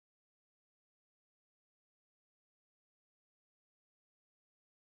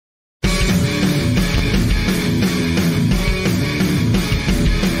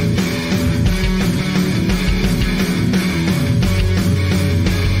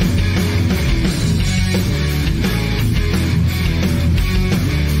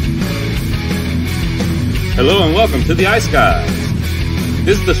Hello and welcome to the Ice Guys.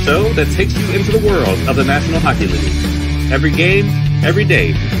 This is the show that takes you into the world of the National Hockey League. Every game, every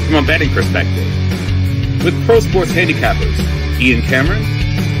day, from a betting perspective. With pro sports handicappers, Ian Cameron,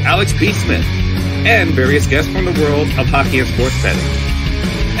 Alex B. Smith, and various guests from the world of hockey and sports betting.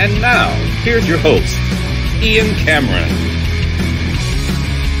 And now, here's your host, Ian Cameron.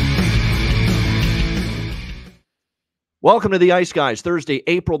 Welcome to the Ice Guys, Thursday,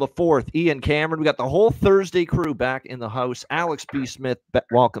 April the 4th. Ian Cameron. We got the whole Thursday crew back in the house. Alex B. Smith,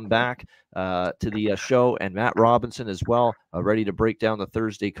 welcome back to the show, and Matt Robinson as well, ready to break down the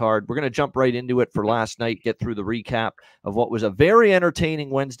Thursday card. We're going to jump right into it for last night, get through the recap of what was a very entertaining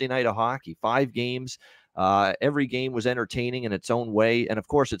Wednesday night of hockey. 5 games. Every game was entertaining in its own way, and of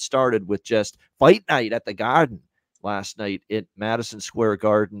course it started with just fight night at the Garden last night at Madison Square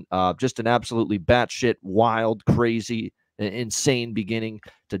Garden. Just an absolutely batshit, wild, crazy, insane beginning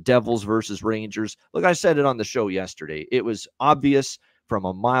to Devils versus Rangers. Look, I said it on the show yesterday. It was obvious from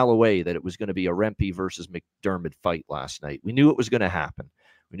a mile away that it was going to be a Rempe versus McDermott fight last night. We knew it was going to happen.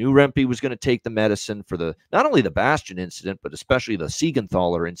 We knew Rempe was going to take the medicine for not only the Bastion incident, but especially the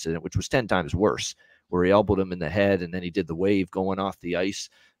Siegenthaler incident, which was 10 times worse, where he elbowed him in the head and then he did the wave going off the ice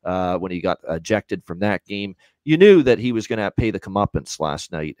when he got ejected from that game. You knew that he was going to pay the comeuppance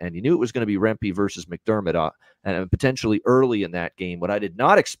last night, and you knew it was going to be Rempe versus McDermott, and potentially early in that game. What I did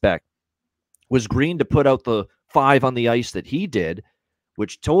not expect was Green to put out the 5 on the ice that he did,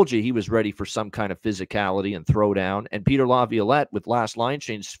 which told you he was ready for some kind of physicality and throwdown. And Peter Laviolette, with last line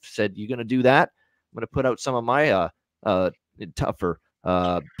change, said, "You going to do that? I'm going to put out some of my tougher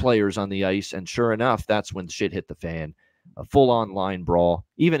players on the ice." And sure enough, that's when shit hit the fan. A full-on line brawl.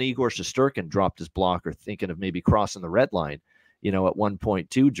 Even Igor Shesterkin dropped his blocker, thinking of maybe crossing the red line, at one point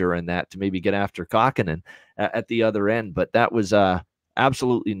too during that, to maybe get after Kakkonen at the other end. But that was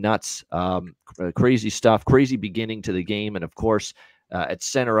absolutely nuts. Crazy stuff. Crazy beginning to the game. And of course, at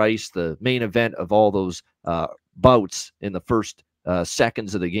center ice, the main event of all those bouts in the first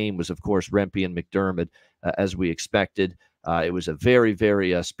seconds of the game was, of course, Rempe and McDermott, as we expected. It was a very,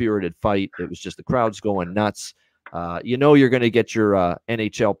 very spirited fight. It was just the crowd's going nuts. You're going to get your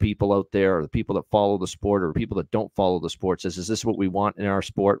NHL people out there, or the people that follow the sport, or people that don't follow the sport, says, "Is this what we want in our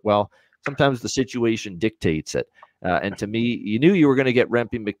sport?" Well, sometimes the situation dictates it. And to me, you knew you were going to get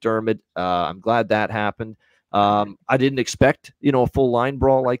Rempe McDermott. I'm glad that happened. I didn't expect, a full line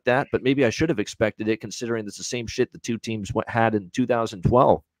brawl like that, but maybe I should have expected it, considering it's the same shit the two teams had in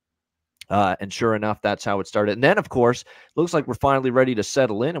 2012. And sure enough, that's how it started. And then, of course, looks like we're finally ready to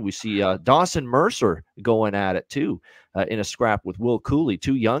settle in, and we see Dawson Mercer going at it, too, in a scrap with Will Cooley,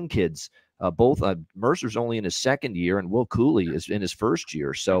 2 young kids. Both Mercer's only in his second year, and Will Cooley is in his first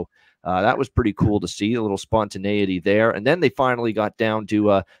year. So that was pretty cool to see, a little spontaneity there. And then they finally got down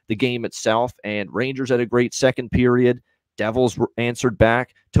to the game itself, and Rangers had a great second period. Devils answered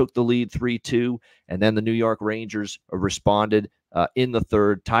back, took the lead 3-2, and then the New York Rangers responded in the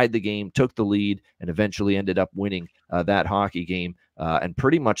third, tied the game, took the lead, and eventually ended up winning that hockey game and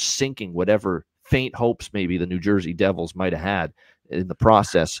pretty much sinking whatever faint hopes maybe the New Jersey Devils might have had in the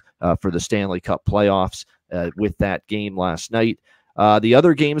process for the Stanley Cup playoffs with that game last night. The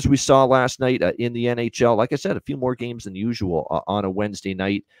other games we saw last night in the NHL, like I said, a few more games than usual on a Wednesday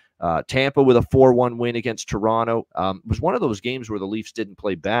night. Tampa with a 4-1 win against Toronto. It was one of those games where the Leafs didn't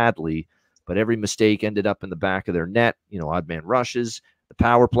play badly, but every mistake ended up in the back of their net. Odd man rushes. The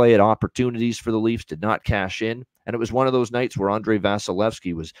power play had opportunities for the Leafs, did not cash in. And it was one of those nights where Andrei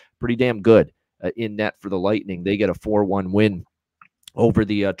Vasilevsky was pretty damn good in net for the Lightning. They get a 4-1 win over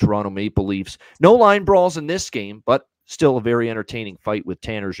the Toronto Maple Leafs. No line brawls in this game, but still a very entertaining fight with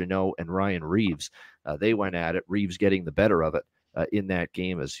Tanner Jeannot and Ryan Reeves. They went at it, Reeves getting the better of it in that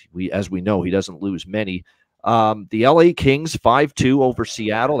game. As we know, he doesn't lose many. The LA Kings 5-2 over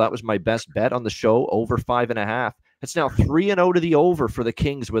Seattle. That was my best bet on the show, over 5.5. It's now 3-0 to the over for the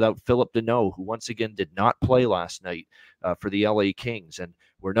Kings without Philip Deneau, who once again did not play last night for the LA Kings. And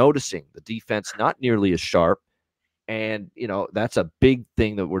we're noticing the defense not nearly as sharp. And, that's a big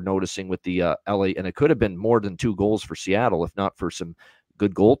thing that we're noticing with the LA. And it could have been more than 2 goals for Seattle, if not for some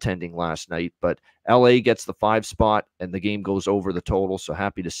good goaltending last night. But LA gets the 5 spot, and the game goes over the total. So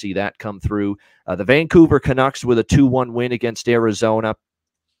happy to see that come through. The Vancouver Canucks with a 2-1 win against Arizona.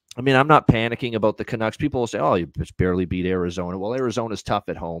 I mean, I'm not panicking about the Canucks. People will say, "Oh, you just barely beat Arizona." Well, Arizona's tough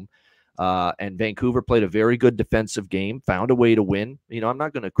at home. And Vancouver played a very good defensive game, found a way to win. I'm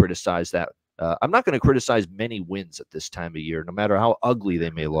not going to criticize that. I'm not going to criticize many wins at this time of year, no matter how ugly they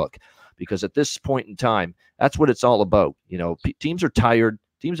may look, because at this point in time, that's what it's all about. Teams are tired.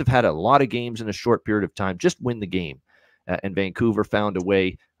 Teams have had a lot of games in a short period of time. Just win the game. and Vancouver found a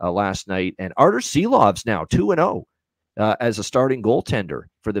way last night. And Artur Silov's now 2-0 as a starting goaltender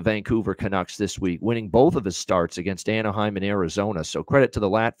for the Vancouver Canucks this week, winning both of his starts against Anaheim and Arizona. So credit to the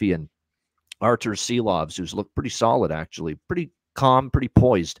Latvian Artur Silovs, who's looked pretty solid, actually, pretty calm, pretty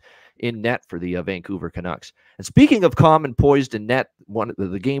poised in net for the Vancouver Canucks. And speaking of calm and poised in net,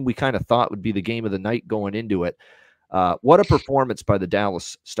 the game we kind of thought would be the game of the night going into it. What a performance by the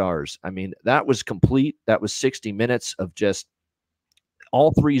Dallas Stars. I mean, that was complete. That was 60 minutes of just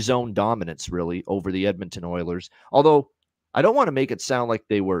all three zone dominance, really, over the Edmonton Oilers. Although I don't want to make it sound like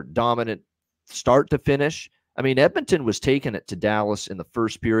they were dominant start to finish. I mean, Edmonton was taking it to Dallas in the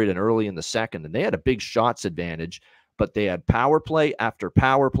first period and early in the second, and they had a big shots advantage, but they had power play after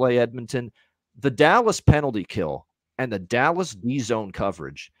power play, Edmonton. The Dallas penalty kill and the Dallas D-zone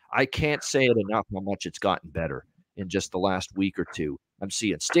coverage, I can't say it enough how much it's gotten better in just the last week or two. I'm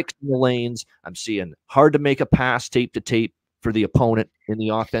seeing sticks in the lanes. I'm seeing hard to make a pass tape to tape for the opponent in the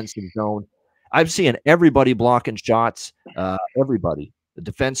offensive zone. I'm seeing everybody blocking shots, everybody. The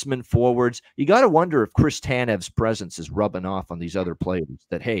defensemen, forwards. You got to wonder if Chris Tanev's presence is rubbing off on these other players,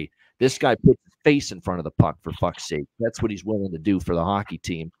 that, hey, this guy puts his face in front of the puck, for fuck's sake. That's what he's willing to do for the hockey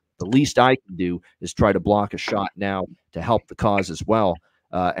team. The least I can do is try to block a shot now to help the cause as well.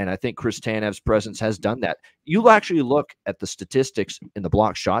 And I think Chris Tanev's presence has done that. You'll actually look at the statistics in the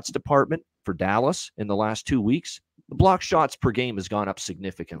block shots department for Dallas in the last 2 weeks. The block shots per game has gone up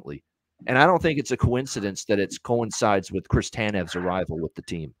significantly. And I don't think it's a coincidence that it coincides with Chris Tanev's arrival with the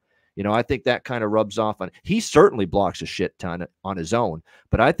team. You know, I think that kind of rubs off on. He certainly blocks a shit ton on his own,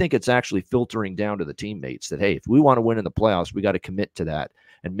 but I think it's actually filtering down to the teammates that, hey, if we want to win in the playoffs, we got to commit to that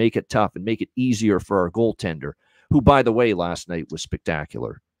and make it tough and make it easier for our goaltender, who, by the way, last night was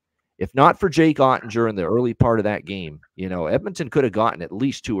spectacular. If not for Jake Ottinger in the early part of that game, you know, Edmonton could have gotten at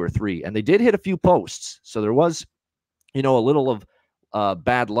least 2 or 3, and they did hit a few posts. So there was, you know, a little of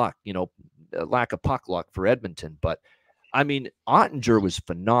bad luck, you know, lack of puck luck for Edmonton. But I mean, Ottinger was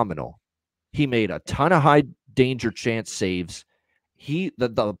phenomenal. He made a ton of high danger chance saves.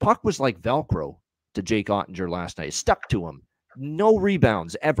 The puck was like Velcro to Jake Ottinger last night. It stuck to him. No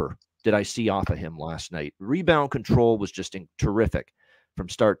rebounds ever did I see off of him last night. Rebound control was just terrific from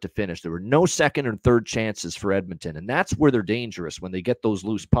start to finish. There were no second and third chances for Edmonton, and that's where they're dangerous, when they get those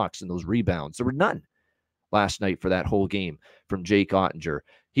loose pucks and those rebounds. There were none last night for that whole game from Jake Ottinger.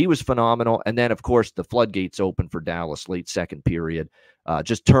 He was phenomenal. And then, of course, the floodgates open for Dallas late second period.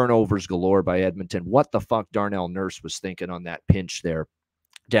 Just turnovers galore by Edmonton. What the fuck Darnell Nurse was thinking on that pinch there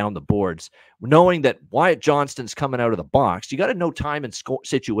down the boards. Knowing that Wyatt Johnston's coming out of the box, you got to know time and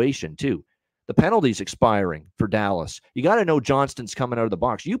situation, too. The penalty's expiring for Dallas. You got to know Johnston's coming out of the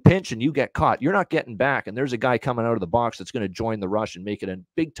box. You pinch and you get caught. You're not getting back, and there's a guy coming out of the box that's going to join the rush and make it a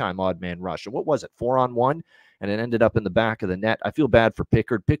big-time odd-man rush. And what was it, 4-on-1? And it ended up in the back of the net. I feel bad for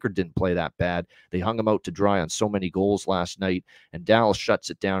Pickard. Pickard didn't play that bad. They hung him out to dry on so many goals last night, and Dallas shuts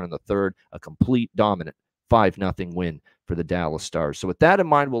it down in the third. A complete dominant 5-0 win for the Dallas Stars. So with that in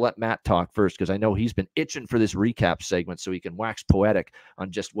mind, we'll let Matt talk first, because I know he's been itching for this recap segment so he can wax poetic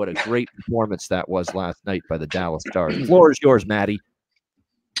on just what a great performance that was last night by the Dallas Stars. The floor is yours, Matty.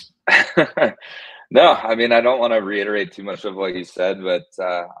 No, I mean, I don't want to reiterate too much of what you said, but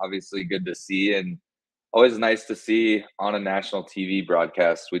obviously good to see, and always nice to see on a national TV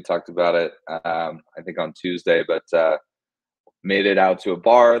broadcast. We talked about it, I think on Tuesday, but made it out to a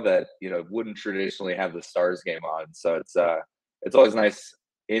bar that, you know, wouldn't traditionally have the Stars game on. So it's always nice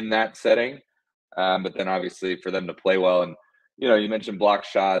in that setting. But then obviously for them to play well, and, you know, you mentioned block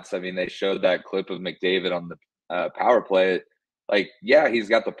shots. I mean, they showed that clip of McDavid on the power play. Like, yeah, he's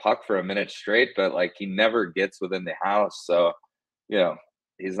got the puck for a minute straight, but like he never gets within the house. So, you know,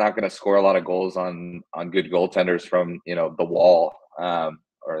 he's not going to score a lot of goals on good goaltenders from, you know, the wall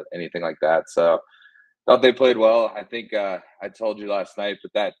or anything like that. So thought they played well. I think I told you last night,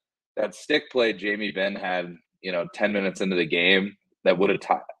 but that stick play Jamie Benn had, you know, 10 minutes into the game that would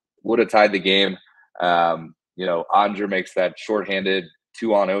have tied the game. You know, Andre makes that shorthanded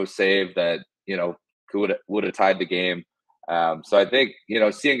 2-on-0 save that, you know, would have tied the game. So I think, you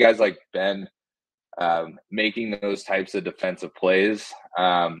know, seeing guys like Ben making those types of defensive plays,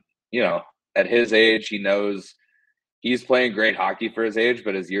 you know, at his age, he knows he's playing great hockey for his age,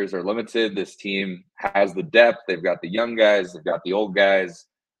 but his years are limited. This team has the depth. They've got the young guys. They've got the old guys.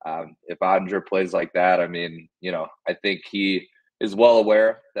 If Andre plays like that, I mean, you know, I think he is well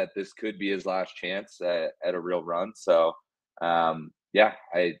aware that this could be his last chance at a real run. So, yeah,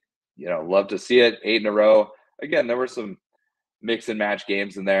 I, you know, love to see it. 8 in a row. Again, there were some mix and match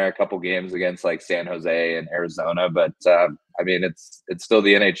games in there, a couple games against like San Jose and Arizona, but I mean, it's still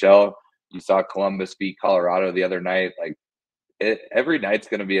the NHL. You saw Columbus beat Colorado the other night. Like every night's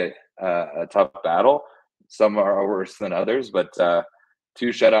going to be a tough battle. Some are worse than others, but 2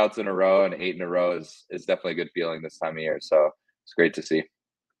 shutouts in a row and 8 in a row is definitely a good feeling this time of year. So it's great to see.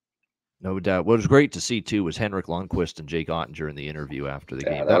 No doubt. What was great to see too was Henrik Lundqvist and Jake Ottinger in the interview after the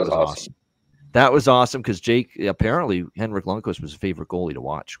game. That was awesome. That was awesome because Jake, apparently Henrik Lundqvist was a favorite goalie to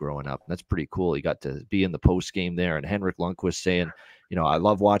watch growing up. That's pretty cool. He got to be in the post game there, and Henrik Lundqvist saying, I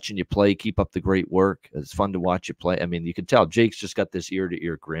love watching you play. Keep up the great work. It's fun to watch you play. I mean, you can tell Jake's just got this ear to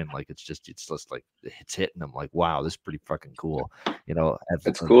ear grin. Like it's just like it's hitting him. Like, wow, this is pretty fucking cool.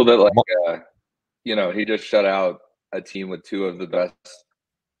 It's cool that he just shut out a team with 2 of the best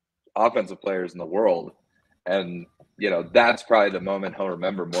offensive players in the world, and that's probably the moment he'll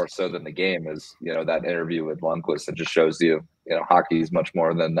remember more so than the game is that interview with Lundqvist. It just shows hockey is much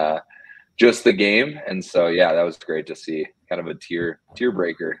more than just the game. And so that was great to see. Kind of a tear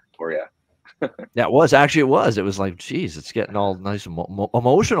breaker for you. Yeah, it was like, geez, it's getting all nice and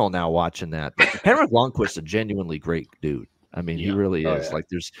emotional now watching that. But Henrik Lundqvist, a genuinely great dude. I mean, he really is. Yeah. Like,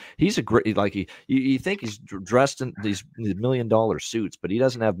 he's a great, like, you think he's dressed in these $1 million suits, but he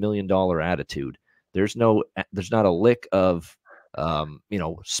doesn't have $1 million attitude. There's not a lick of,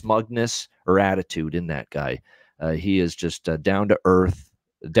 smugness or attitude in that guy. He is just down to earth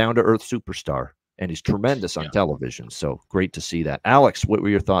superstar, and he's tremendous on television. So great to see that. Alex, what were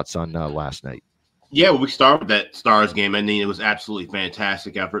your thoughts on last night? Yeah, well, we start with that Stars game. I mean, it was absolutely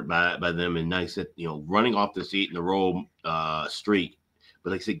fantastic effort by them, and nice that running off this 8 in a row streak.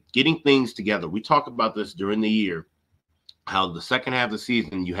 But like I said, getting things together. We talk about this during the year, how the second half of the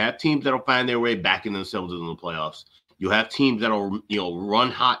season, you have teams that'll find their way back in themselves in the playoffs. You have teams that'll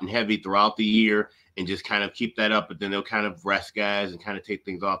run hot and heavy throughout the year and just kind of keep that up, but then they'll kind of rest guys and kind of take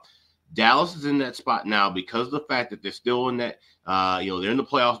things off. Dallas is in that spot now because of the fact that they're still in that, they're in the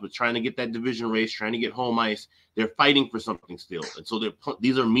playoffs, but trying to get that division race, trying to get home ice. They're fighting for something still. And so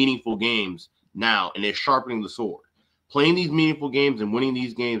these are meaningful games now, and they're sharpening the sword. Playing these meaningful games and winning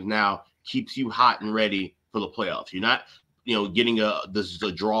these games now keeps you hot and ready for the playoffs. You're not, getting a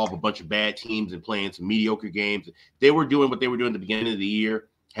draw of a bunch of bad teams and playing some mediocre games. They were doing what they were doing at the beginning of the year,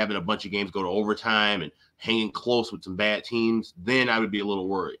 having a bunch of games go to overtime and hanging close with some bad teams. Then I would be a little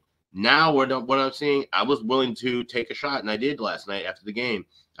worried. Now, what I'm seeing, I was willing to take a shot, and I did last night after the game.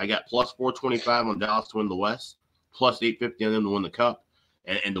 I got plus 425 on Dallas to win the West, plus 850 on them to win the Cup.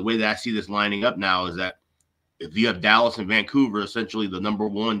 And the way that I see this lining up now is that if you have Dallas and Vancouver, essentially the number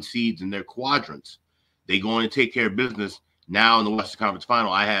 1 seeds in their quadrants, they go in and take care of business. Now in the Western Conference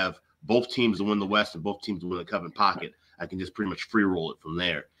Final, I have both teams to win the West and both teams to win the Cup in pocket. I can just pretty much free roll it from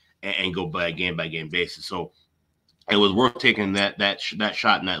there and go by game basis. So it was worth taking that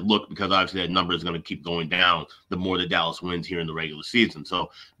shot and that look, because obviously that number is going to keep going down the more that Dallas wins here in the regular season.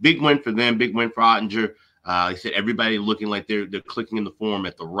 So big win for them, big win for Ottinger. Like I said, everybody looking like they're clicking in the form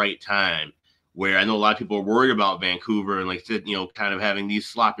at the right time, where I know a lot of people are worried about Vancouver and, like I said, kind of having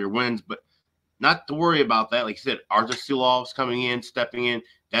these sloppier wins, but not to worry about that. Like I said, Artur Silov's coming in, stepping in.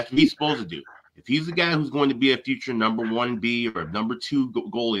 That's what he's supposed to do. If he's the guy who's going to be a future number 1B or number 2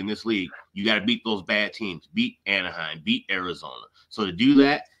 goalie in this league, you got to beat those bad teams, beat Anaheim, beat Arizona. So to do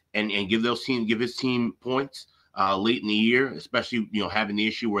that and give his team points late in the year, especially having the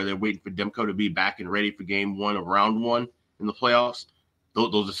issue where they're waiting for Demko to be back and ready for game 1 of round 1 in the playoffs.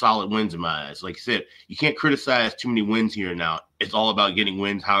 Those are solid wins in my eyes. Like I said, you can't criticize too many wins here now. It's all about getting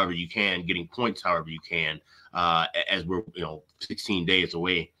wins however you can, getting points however you can, as we're 16 days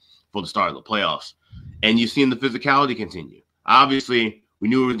away for the start of the playoffs. And you've seen the physicality continue. Obviously, we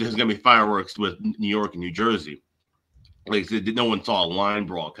knew there was going to be fireworks with New York and New Jersey. Like I said, no one saw a line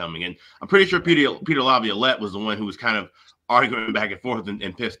brawl coming. And I'm pretty sure Peter Laviolette was the one who was kind of arguing back and forth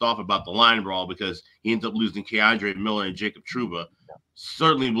and pissed off about the line brawl, because he ends up losing Keandre Miller and Jacob Trouba.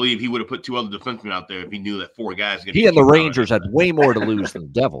 Certainly believe he would have put 2 other defensemen out there if he knew that 4 guys. He and the Rangers had way more to lose than the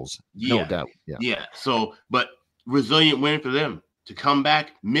Devils. No doubt. Yeah. So, but resilient win for them to come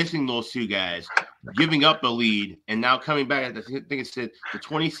back, missing those 2 guys, giving up a lead, and now coming back. I think it said the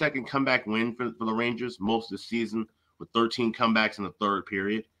 22nd comeback win for the Rangers most of the season, with 13 comebacks in the third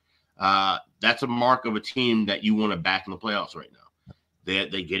period. That's a mark of a team that you want to back in the playoffs right now. They're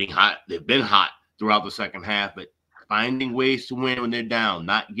getting hot. They've been hot throughout the second half, but finding ways to win when they're down,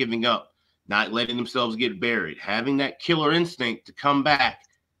 not giving up, not letting themselves get buried, having that killer instinct to come back,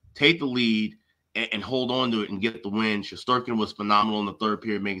 take the lead, and hold on to it and get the win. Shesterkin was phenomenal in the third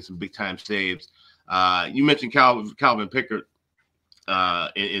period, making some big-time saves. You mentioned Calvin Pickard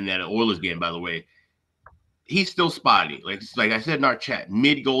in that Oilers game, by the way. He's still spotty. Like I said in our chat,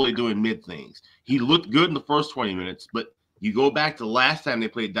 mid-goalie doing mid things. He looked good in the first 20 minutes, but You go back to the last time they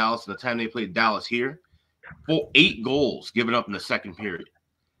played Dallas and the time they played Dallas here, 8 goals given up in the second period.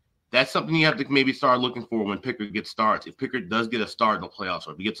 That's something you have to maybe start looking for when Pickard gets starts. If Pickard does get a start in the playoffs,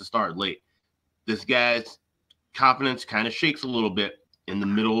 or if he gets a start late, this guy's confidence kind of shakes a little bit in the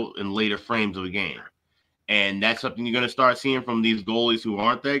middle and later frames of the game. And that's something you're going to start seeing from these goalies who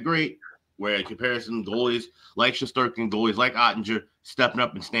aren't that great, where in comparison, goalies like Shesterkin, goalies like Ottinger, stepping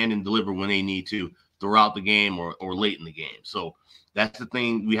up and stand and deliver when they need to throughout the game or late in the game. So that's the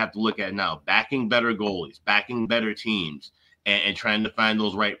thing we have to look at now, backing better goalies, backing better teams, and trying to find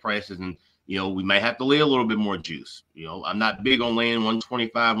those right prices. And, we might have to lay a little bit more juice. I'm not big on laying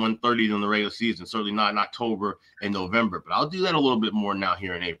 125, 130 in the regular season, certainly not in October and November, but I'll do that a little bit more now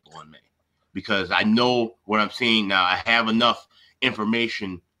here in April and May, because I know what I'm seeing now. I have enough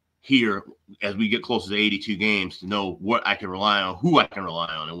information here as we get closer to 82 games to know what I can rely on, who I can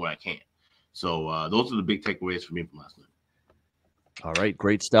rely on, and what I can't. So those are the big takeaways for me from last night. All right,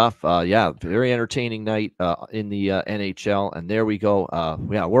 great stuff. Yeah, very entertaining night in the NHL. And there we go.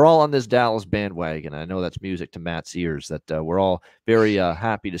 Yeah, we're all on this Dallas bandwagon. I know that's music to Matt's ears, that we're all very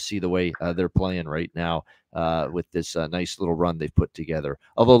happy to see the way they're playing right now with this nice little run they've put together.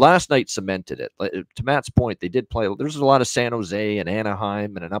 Although last night cemented it. To Matt's point, they did play. There's a lot of San Jose and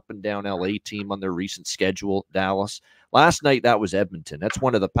Anaheim and an up-and-down LA team on their recent schedule, Dallas. Last night, that was Edmonton. That's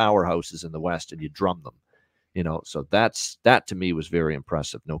one of the powerhouses in the West, and you drum them. So that to me was very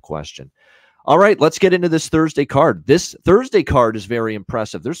impressive, no question. All right, let's get into this Thursday card. This Thursday card is very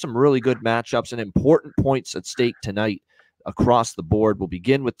impressive. There's some really good matchups and important points at stake tonight across the board. We'll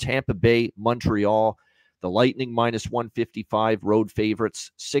begin with Tampa Bay, Montreal. The Lightning minus 155, road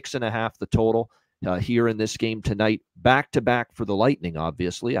favorites, 6.5 the total here in this game tonight. Back-to-back for the Lightning,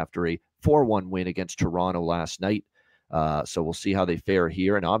 obviously, after a 4-1 win against Toronto last night. So we'll see how they fare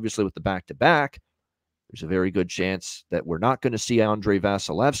here. And obviously with the back-to-back, there's a very good chance that we're not going to see Andrei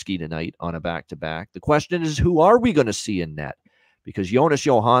Vasilevsky tonight on a back-to-back. The question is, who are we going to see in net? Because Jonas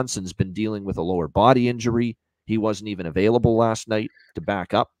Johansson's been dealing with a lower body injury. He wasn't even available last night to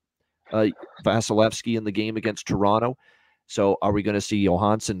back up Vasilevsky in the game against Toronto. So are we going to see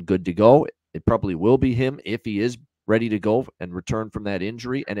Johansson good to go? It probably will be him if he is ready to go and return from that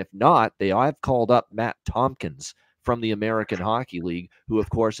injury. And if not, they have called up Matt Tompkins from the American Hockey League, who, of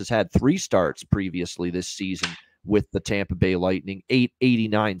course, has had 3 starts previously this season with the Tampa Bay Lightning,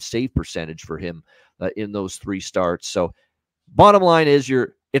 889 save percentage for him in those 3 starts. So bottom line is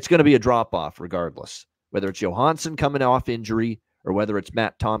it's going to be a drop-off regardless. Whether it's Johansson coming off injury or whether it's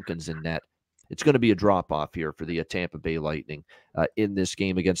Matt Tompkins in net, it's going to be a drop-off here for the Tampa Bay Lightning in this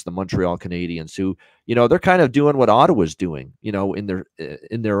game against the Montreal Canadiens, who, they're kind of doing what Ottawa's doing, in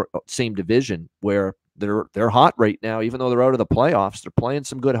their same division, where they're hot right now. Even though they're out of the playoffs, they're playing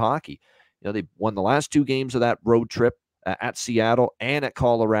some good hockey. They won the last 2 games of that road trip at Seattle and at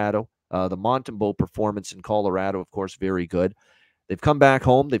Colorado. The Montembeault performance in Colorado, of course, very good. They've come back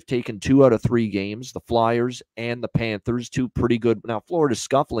home. They've taken 2 out of 3 games, the Flyers and the Panthers, 2 pretty good. Now, Florida's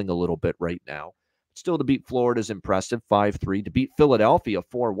scuffling a little bit right now. Still, to beat Florida is impressive, 5-3. To beat Philadelphia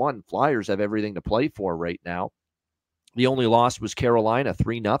 4-1, Flyers have everything to play for right now. The only loss was Carolina,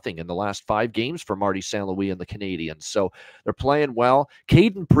 3-0 in the last 5 games for Marty St. Louis and the Canadiens. So they're playing well.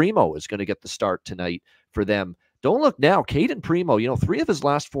 Caden Primo is going to get the start tonight for them. Don't look now. Caden Primo, 3 of his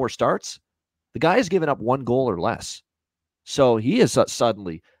last 4 starts, the guy has given up 1 goal or less. So he has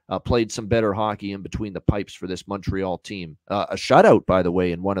suddenly played some better hockey in between the pipes for this Montreal team. A shutout, by the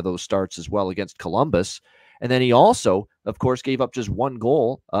way, in one of those starts as well against Columbus. And then he also, of course, gave up just 1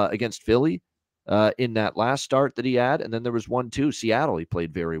 goal against Philly in that last start that he had. And then there was 1-2, Seattle. He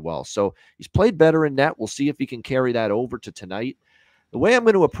played very well. So he's played better in net. We'll see if he can carry that over to tonight. The way I'm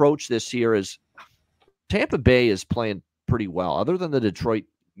going to approach this here is Tampa Bay is playing pretty well. Other than the Detroit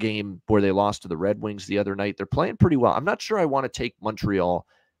game where they lost to the Red Wings the other night, they're playing pretty well. I'm not sure I want to take Montreal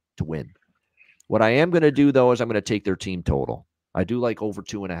to win. What I am going to do, though, is I'm going to take their team total. I do like over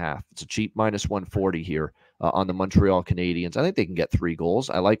 2.5. It's a cheap minus 140 here on the Montreal Canadiens. I think they can get 3 goals.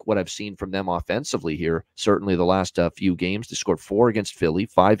 I like what I've seen from them offensively here. Certainly the last few games. They scored 4 against Philly,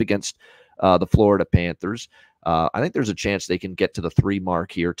 5 against the Florida Panthers. I think there's a chance they can get to the 3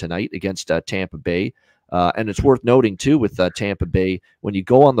 mark here tonight against Tampa Bay. And it's worth noting, too, with Tampa Bay, when you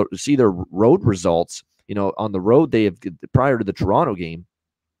go on see their road results, on the road, they have, prior to the Toronto game,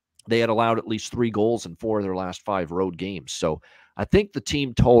 they had allowed at least 3 goals in 4 of their last 5 road games. So I think the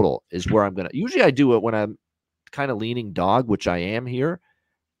team total is where I'm going to, usually I do it when I'm kind of leaning dog, which I am here.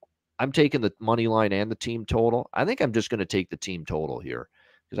 I'm taking the money line and the team total. I think I'm just going to take the team total here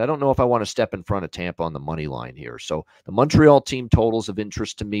because I don't know if I want to step in front of Tampa on the money line here. So the Montreal team totals of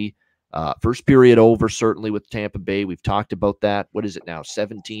interest to me. First period over, certainly with Tampa Bay. We've talked about that. What is it now?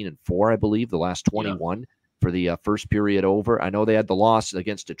 17-4, I believe, the last 21 for the first period over. I know they had the loss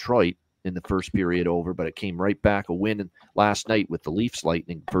against Detroit in the first period over, but it came right back a win last night with the Leafs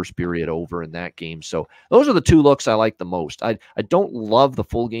Lightning first period over in that game. So those are the two looks I like the most. I don't love the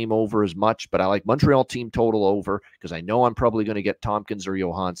full game over as much, but I like Montreal team total over because I know I'm probably going to get Tompkins or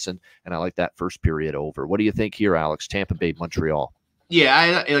Johansson, and I like that first period over. What do you think here, Alex? Tampa Bay, Montreal.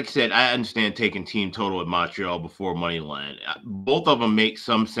 Yeah, like I said, I understand taking team total at Montreal before money line. Both of them make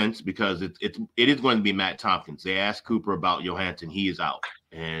some sense because it is going to be Matt Tompkins. They asked Cooper about Johansson. He is out,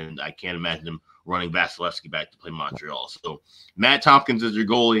 and I can't imagine him running Vasilevsky back to play Montreal. So Matt Tompkins is your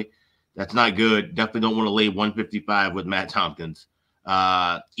goalie. That's not good. Definitely don't want to lay 155 with Matt Tompkins,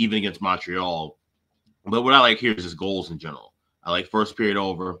 even against Montreal. But what I like here is his goals in general. I like first period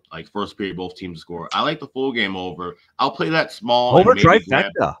over. I like first period both teams score. I like the full game over. I'll play that small. Over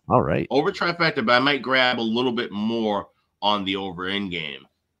trifecta. All right. Over trifecta, but I might grab a little bit more on the over in game.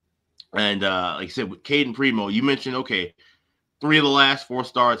 And like I said, with Caden Primo, you mentioned, okay, 3 of the last 4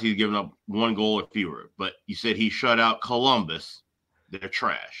 starts, he's given up 1 goal or fewer. But you said he shut out Columbus. They're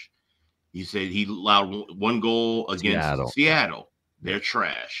trash. You said he allowed 1 goal against Seattle. They're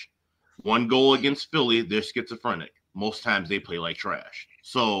trash. 1 goal against Philly. They're schizophrenic. Most times they play like trash.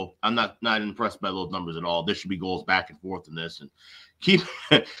 So I'm not impressed by those numbers at all. There should be goals back and forth in this. And keep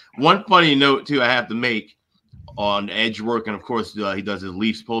one funny note, too, I have to make on Edge Work. And, of course, he does his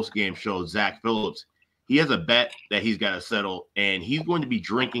Leafs post-game show, Zach Phillips. He has a bet that he's got to settle, and he's going to be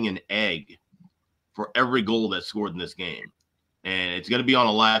drinking an egg for every goal that's scored in this game. And it's going to be on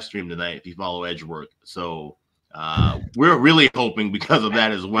a live stream tonight if you follow Edge Work. So we're really hoping because of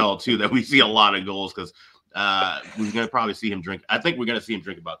that as well, too, that we see a lot of goals because we're going to probably see him drink. I think we're going to see him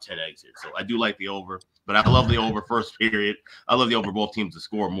drink about 10 eggs here. So I do like the over, but I love the over first period. I love the over both teams to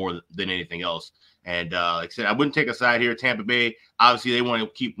score more than anything else. And like I said, I wouldn't take a side here. Tampa Bay, obviously they want to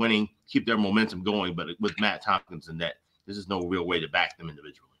keep winning, keep their momentum going, but with Matt Tompkins in net, this is no real way to back them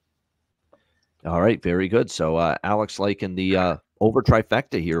individually. All right, very good. So Alex liking the over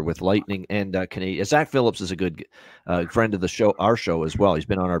trifecta here with Lightning and Canadian. Zach Phillips is a good friend of the show, our show as well. He's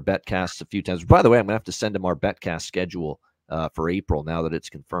been on our betcasts a few times. By the way, I'm going to have to send him our betcast schedule for April now that it's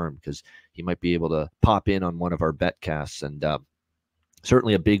confirmed because he might be able to pop in on one of our betcasts. And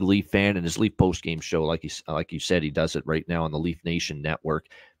certainly a big Leaf fan, and his Leaf postgame show, like you said, he does it right now on the Leaf Nation Network,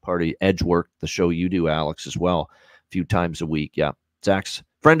 part of Edge Work, the show you do, Alex, as well, a few times a week. Yeah, Zach's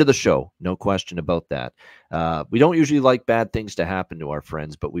friend of the show, no question about that. We don't usually like bad things to happen to our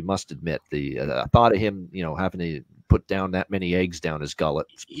friends, but we must admit the thought of him, having to put down that many eggs down his gullet,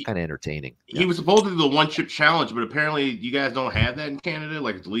 it's kind of entertaining. He was supposed to do the 1 chip challenge, but apparently you guys don't have that in Canada,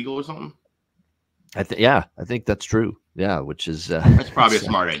 like it's legal or something. I think that's true. Yeah, which is that's probably a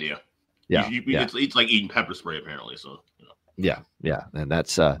smart idea. Yeah, It's like eating pepper spray apparently. So yeah, and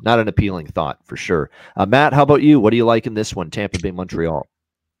that's not an appealing thought for sure. Matt, how about you? What do you like in this one, Tampa Bay, Montreal?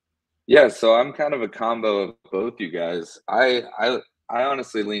 Yeah, so I'm kind of a combo of both you guys. I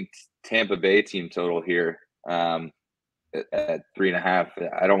honestly lean Tampa Bay team total here at 3.5.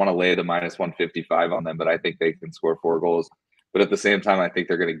 I don't want to lay the minus 155 on them, but I think they can score 4 goals. But at the same time, I think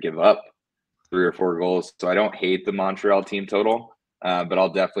they're going to give up 3 or 4 goals. So I don't hate the Montreal team total, but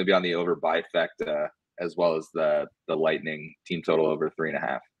I'll definitely be on the over bifecta as well as the Lightning team total over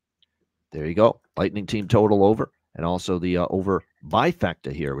 3.5. There you go. Lightning team total over. And also the over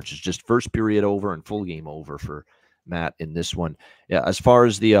bifecta here, which is just first period over and full game over for Matt in this one. Yeah, as far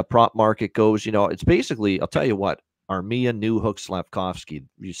as the prop market goes, it's basically, I'll tell you what, Armia, Newhook, Slavkovsky.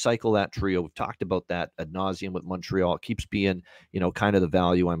 You cycle that trio. We've talked about that ad nauseum with Montreal. It keeps being, kind of the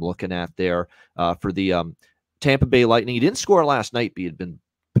value I'm looking at there. For the Tampa Bay Lightning, he didn't score last night, but he had been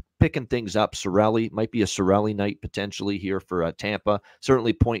picking things up. Sorelli might be a Sorelli night potentially here for Tampa.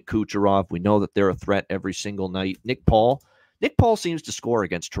 Certainly Point Kucherov. We know that they're a threat every single night. Nick Paul seems to score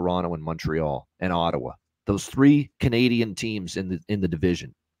against Toronto and Montreal and Ottawa. Those 3 Canadian teams in the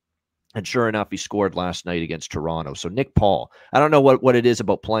division. And sure enough, he scored last night against Toronto. So Nick Paul, I don't know what it is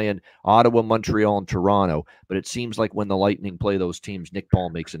about playing Ottawa, Montreal, and Toronto, but it seems like when the Lightning play those teams, Nick Paul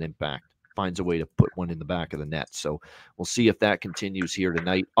makes an impact. Finds a way to put one in the back of the net. So we'll see if that continues here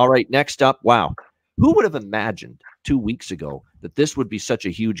tonight. All right, next up, wow. Who would have imagined 2 weeks ago that this would be such a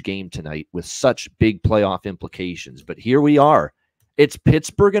huge game tonight with such big playoff implications? But here we are. It's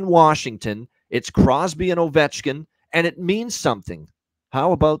Pittsburgh and Washington. It's Crosby and Ovechkin, and it means something.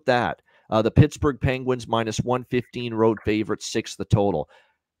 How about that? The Pittsburgh Penguins minus 115 road favorites, 6 the total.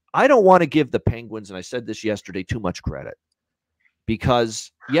 I don't want to give the Penguins, and I said this yesterday, too much credit.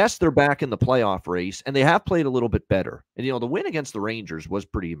 because yes, they're back in the playoff race and they have played a little bit better. And, the win against the Rangers was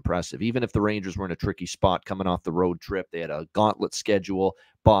pretty impressive. Even if the Rangers were in a tricky spot coming off the road trip, they had a gauntlet schedule,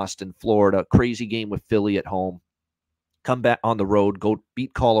 Boston, Florida, crazy game with Philly at home. Come back on the road, go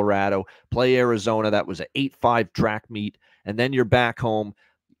beat Colorado, play Arizona. That was an 8-5 track meet. And then you're back home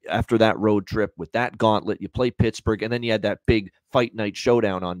after that road trip with that gauntlet. You play Pittsburgh, and then you had that big fight night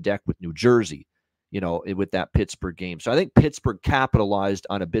showdown on deck with New Jersey, with that Pittsburgh game. So I think Pittsburgh capitalized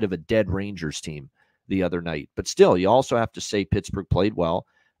on a bit of a dead Rangers team the other night. But still, you also have to say Pittsburgh played well.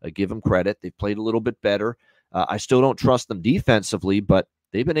 Give them credit. They've played a little bit better. I still don't trust them defensively, but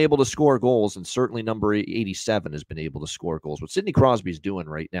they've been able to score goals, and certainly number 87 has been able to score goals. What Sidney Crosby's doing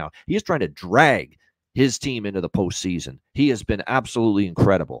right now, he is trying to drag his team into the postseason. He has been absolutely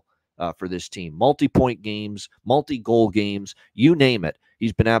incredible for this team. Multi-point games, multi-goal games, you name it.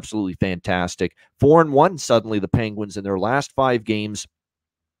 He's been absolutely fantastic. 4-1 suddenly, the Penguins in their last 5 games,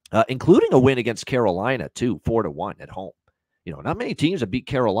 including a win against Carolina, too, 4-1 at home. Not many teams have beat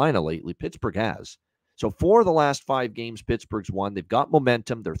Carolina lately. Pittsburgh has. So 4 of the last 5 games, Pittsburgh's won. They've got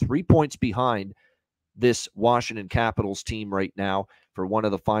momentum. They're 3 points behind this Washington Capitals team right now for one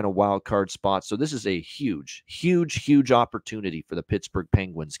of the final wild card spots. So this is a huge, huge, huge opportunity for the Pittsburgh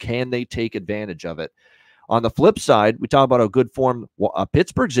Penguins. Can they take advantage of it? On the flip side, we talk about how good form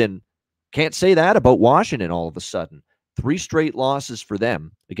Pittsburgh's in. Can't say that about Washington all of a sudden. 3 straight losses for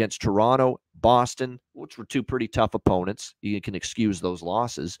them against Toronto, Boston, which were 2 pretty tough opponents. You can excuse those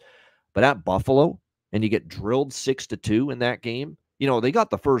losses. But at Buffalo, and you get drilled 6-2 in that game, they got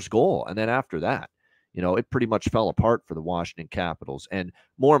the first goal. And then after that, it pretty much fell apart for the Washington Capitals. And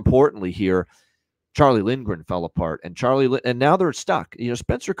more importantly here, Charlie Lindgren fell apart. And now they're stuck.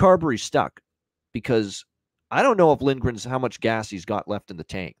 Spencer Carberry's stuck because I don't know if Lindgren's how much gas he's got left in the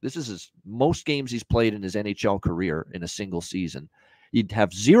tank. This is his most games he's played in his NHL career in a single season. You'd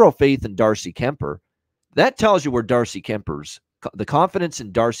have zero faith in Darcy Kemper. That tells you where the confidence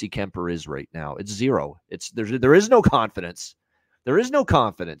in Darcy Kemper is right now. It's zero. There is no confidence. There is no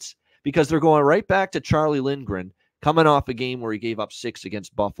confidence because they're going right back to Charlie Lindgren coming off a game where he gave up 6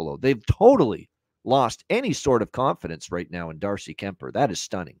 against Buffalo. They've totally lost any sort of confidence right now in Darcy Kemper. That is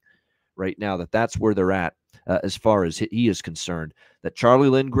stunning right now that's where they're at as far as he is concerned. That Charlie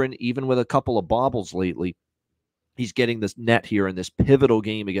Lindgren, even with a couple of bobbles lately, he's getting this net here in this pivotal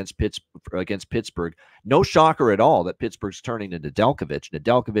game against Pittsburgh. No shocker at all that Pittsburgh's turning to Nedeljkovic.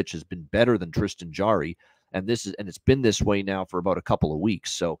 Nedeljkovic has been better than Tristan Jarry, and it's been this way now for about a couple of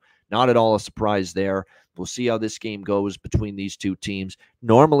weeks. So not at all a surprise there. We'll see how this game goes between these two teams.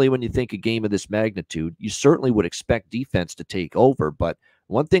 Normally, when you think a game of this magnitude, you certainly would expect defense to take over. But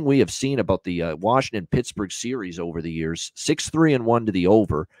one thing we have seen about the Washington-Pittsburgh series over the years, 6-3-1 to the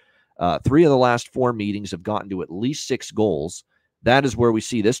over. 3 of the last 4 meetings have gotten to at least 6 goals. That is where we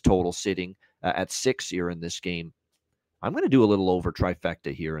see this total sitting at 6 here in this game. I'm going to do a little over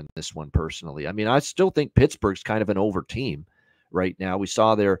trifecta here in this one personally. I mean, I still think Pittsburgh's kind of an over team right now. We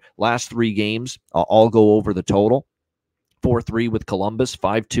saw their last 3 games all go over the total. 4-3 with Columbus,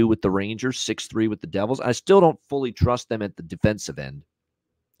 5-2 with the Rangers, 6-3 with the Devils. I still don't fully trust them at the defensive end.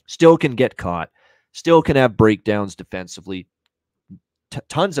 Still can get caught. Still can have breakdowns defensively.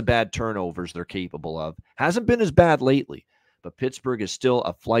 Tons of bad turnovers they're capable of. Hasn't been as bad lately, but Pittsburgh is still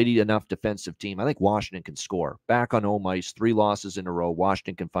a flighty enough defensive team. I think Washington can score. Back on home ice, 3 losses in a row.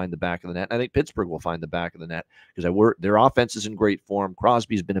 Washington can find the back of the net. I think Pittsburgh will find the back of the net because their offense is in great form.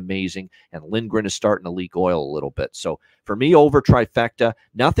 Crosby's been amazing, and Lindgren is starting to leak oil a little bit. So for me, over trifecta.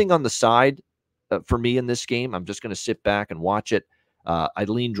 Nothing on the side for me in this game. I'm just going to sit back and watch it. I'd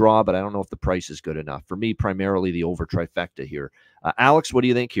lean draw, but I don't know if the price is good enough. For me, primarily the over trifecta here. Alex, what do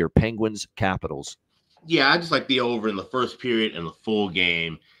you think here? Penguins, Capitals. Yeah, I just like the over in the first period and the full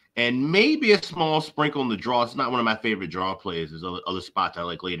game. And maybe a small sprinkle in the draw. It's not one of my favorite draw plays. There's other spots I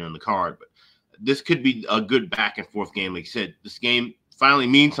like later in the card. But this could be a good back-and-forth game. Like you said, this game finally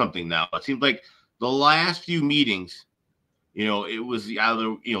means something now. It seems like the last few meetings, it was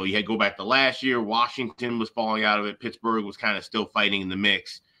either, you had to go back to last year. Washington was falling out of it. Pittsburgh was kind of still fighting in the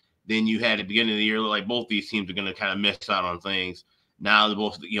mix. Then you had at the beginning of the year, like both these teams are going to kind of miss out on things. Now they're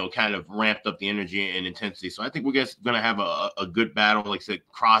both, kind of ramped up the energy and intensity. So I think we're just going to have a good battle. Like I said,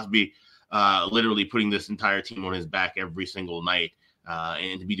 Crosby literally putting this entire team on his back every single night.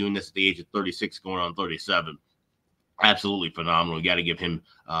 And to be doing this at the age of 36, going on 37. Absolutely phenomenal. You got to give him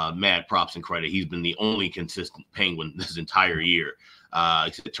mad props and credit. He's been the only consistent Penguin this entire year.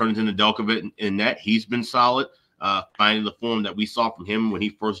 It turns into Nedeljkovic in net. He's been solid, finding the form that we saw from him when he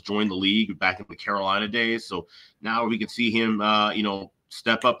first joined the league back in the Carolina days. So now we can see him,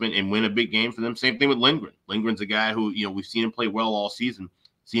 step up and win a big game for them. Same thing with Lindgren. Lindgren's a guy who, we've seen him play well all season,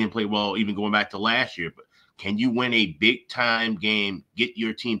 seen him play well even going back to last year. But can you win a big-time game, get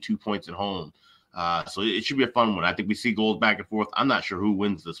your team 2 points at home? So it should be a fun one. I think we see goals back and forth. I'm not sure who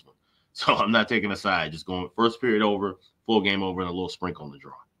wins this one. So I'm not taking a side. Just going first period over, full game over, and a little sprinkle on the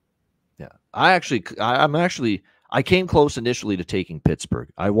draw. Yeah. I came close initially to taking Pittsburgh.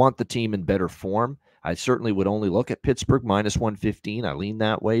 I want the team in better form. I certainly would only look at Pittsburgh minus 115. I lean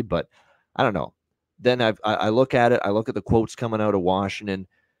that way, but I don't know. Then I look at it. I look at the quotes coming out of Washington.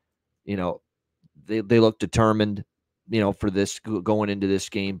 They look determined, for this going into this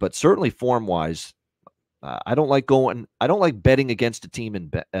game. But certainly form wise, I don't like betting against a team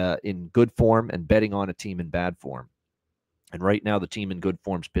in good form and betting on a team in bad form. And right now, the team in good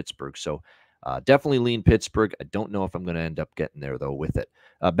form is Pittsburgh. So definitely lean Pittsburgh. I don't know if I'm going to end up getting there, though, with it.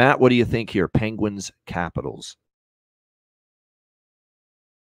 Matt, what do you think here? Penguins, Capitals.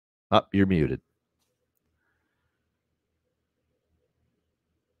 You're muted.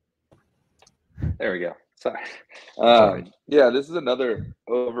 There we go. Sorry. Yeah, this is another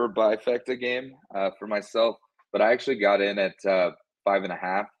over bifecta game for myself, but I actually got in at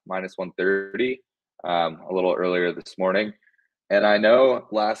 5.5 minus 130 a little earlier this morning. And I know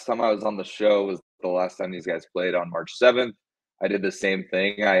last time I was on the show was the last time these guys played on March 7th. I did the same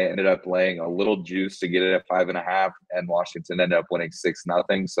thing. I ended up laying a little juice to get it at 5.5, and Washington ended up winning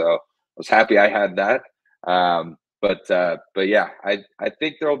 6-0. So I was happy I had that. But yeah, I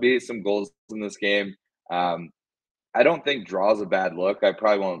think there'll be some goals in this game. I don't think draw's a bad look. I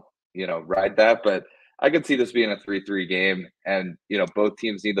probably won't, ride that, but I could see this being a 3-3 game, and both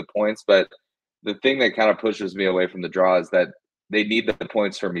teams need the points. But the thing that kind of pushes me away from the draw is that they need the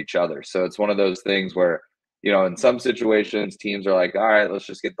points from each other. So it's one of those things where, in some situations, teams are like, all right, let's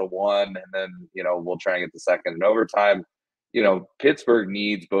just get the one, and then, we'll try and get the second in overtime. Pittsburgh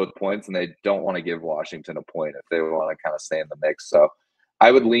needs both points, and they don't want to give Washington a point if they want to kind of stay in the mix. So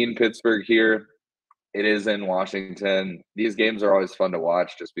I would lean Pittsburgh here. It is in Washington. These games are always fun to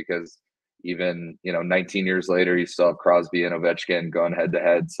watch just because even, 19 years later, you still have Crosby and Ovechkin going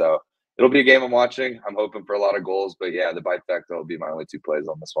head-to-head. So it'll be a game I'm watching. I'm hoping for a lot of goals. But, yeah, the bifecta will be my only 2 plays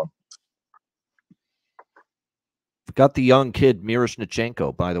on this one. Got the young kid,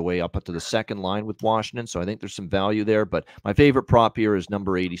 Miroshnichenko, by the way, up to the second line with Washington. So I think there's some value there. But my favorite prop here is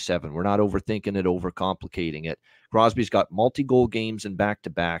number 87. We're not overthinking it, overcomplicating it. Crosby's got multi-goal games in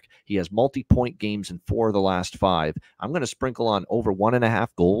back-to-back. He has multi-point games in 4 of the last 5. I'm going to sprinkle on over 1.5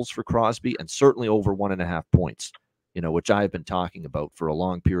 goals for Crosby and certainly over 1.5 points, which I've been talking about for a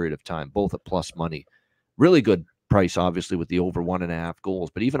long period of time, both at plus money. Really good price, obviously, with the over 1.5 goals.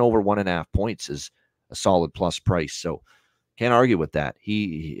 But even over 1.5 points is a solid plus price. So can't argue with that.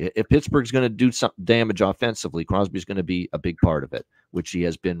 If Pittsburgh's going to do some damage offensively, Crosby's going to be a big part of it, which he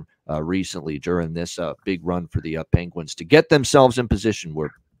has been recently during this big run for the Penguins to get themselves in position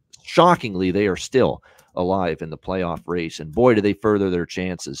where, shockingly, they are still alive in the playoff race. And boy, do they further their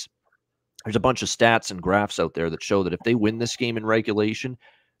chances. There's a bunch of stats and graphs out there that show that if they win this game in regulation,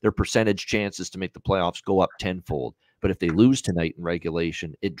 their percentage chances to make the playoffs go up tenfold. But if they lose tonight in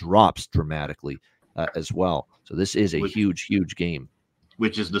regulation, it drops dramatically as well. So this is a huge game.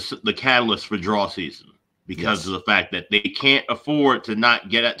 Which is the catalyst for draw season because of the fact that they can't afford to not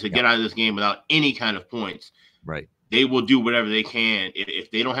get out of this game without any kind of points. Right. They will do whatever they can.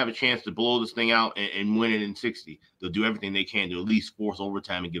 If they don't have a chance to blow this thing out and win it in 60, they'll do everything they can to at least force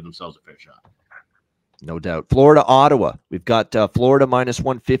overtime and give themselves a fair shot. No doubt. Florida, Ottawa. We've got Florida minus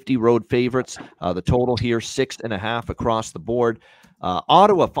 150 road favorites. The total here, 6.5 across the board.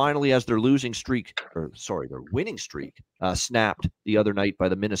 Ottawa finally has their winning streak snapped the other night by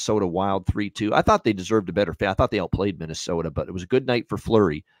the Minnesota Wild 3-2. I thought they deserved a better I thought they outplayed Minnesota, but it was a good night for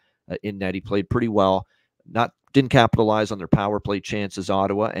Fleury in that he played pretty well. Didn't capitalize on their power play chances,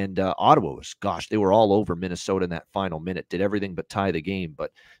 Ottawa. And Ottawa they were all over Minnesota in that final minute, did everything but tie the game.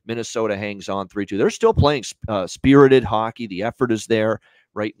 But Minnesota hangs on 3-2. They're still playing spirited hockey. The effort is there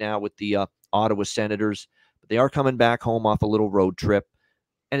right now with the Ottawa Senators. But they are coming back home off a little road trip.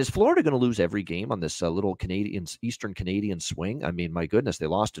 And is Florida going to lose every game on this little Eastern Canadian swing? I mean, my goodness, they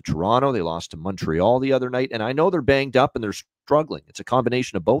lost to Toronto. They lost to Montreal the other night. And I know they're banged up and they're struggling. It's a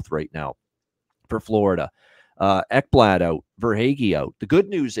combination of both right now for Florida. Ekblad out, Verhaeghe out. The good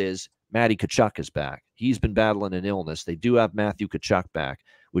news is Matty Tkachuk is back. He's been battling an illness. They do have Matthew Tkachuk back,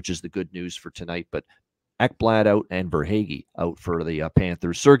 which is the good news for tonight. But Ekblad out and Verhaeghe out for the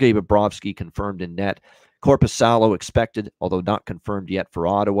Panthers. Sergei Bobrovsky confirmed in net. Korpisalo expected, although not confirmed yet for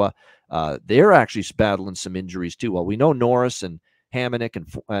Ottawa. They're actually battling some injuries too. Well, we know Norris and Hamonic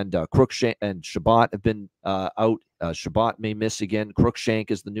and Crookshank and Shabbat have been out. Shabbat may miss again.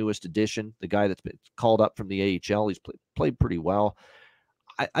 Crookshank is the newest addition, the guy that's been called up from the AHL. He's played pretty well.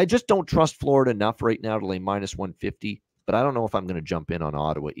 I just don't trust Florida enough right now to lay minus 150, but I don't know if I'm going to jump in on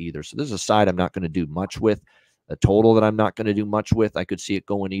Ottawa either. So this is a side I'm not going to do much with, a total that I'm not going to do much with. I could see it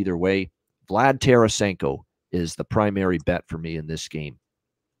going either way. Vlad Tarasenko is the primary bet for me in this game.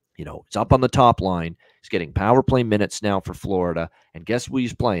 You know, it's up on the top line. He's getting power play minutes now for Florida. And guess who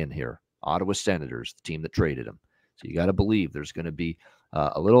he's playing here? Ottawa Senators, the team that traded him. So you got to believe there's going to be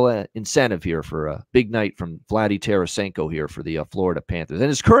a little incentive here for a big night from Vladdy Tarasenko here for the Florida Panthers. And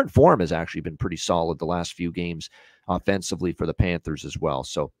his current form has actually been pretty solid the last few games offensively for the Panthers as well.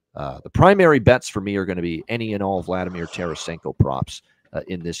 So the primary bets for me are going to be any and all Vladimir Tarasenko props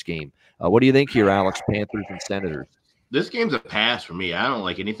in this game. What do you think here, Alex? Panthers and Senators? This game's a pass for me. I don't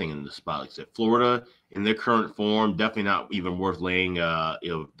like anything in the spot except Florida in their current form. Definitely not even worth laying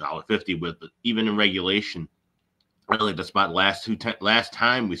 $1.50 with. But even in regulation, I don't like the spot. Last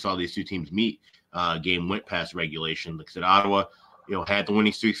time we saw these two teams meet, game went past regulation. Like I said, Ottawa, had the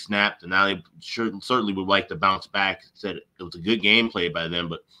winning streak snapped, and now they certainly would like to bounce back. Said it was a good game played by them,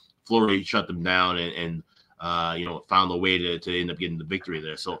 but Florida shut them down and found a way to end up getting the victory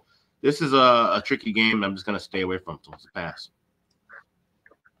there. So this is a tricky game. I'm just going to stay away from it. So it's a pass.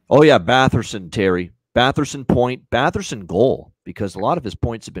 Oh, yeah, Batherson, Terry. Batherson point, Batherson goal, because a lot of his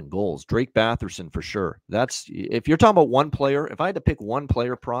points have been goals. Drake Batherson for sure. That's if you're talking about one player, if I had to pick one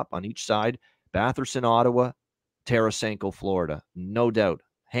player prop on each side, Batherson, Ottawa, Tarasenko, Florida, no doubt.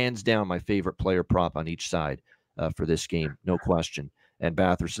 Hands down my favorite player prop on each side for this game, no question. And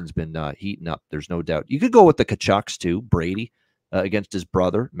Batherson's been heating up. There's no doubt. You could go with the Kachucks too, Brady. Against his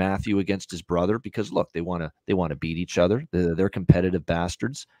brother, Matthew against his brother, because look, they want to beat each other. They're competitive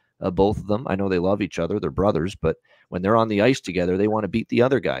bastards, both of them. I know they love each other, they're brothers, but when they're on the ice together, they want to beat the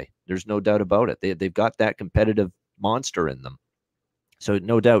other guy. There's no doubt about it. They've got that competitive monster in them. So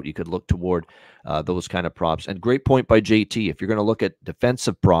no doubt you could look toward those kind of props. And great point by JT. If you're going to look at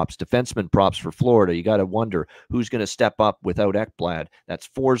defenseman props for Florida, you got to wonder who's going to step up without Ekblad. That's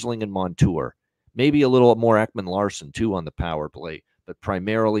Forsling and Montour. Maybe a little more Ekman-Larsson, too, on the power play, but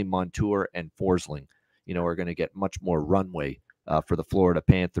primarily Montour and Forsling, are going to get much more runway for the Florida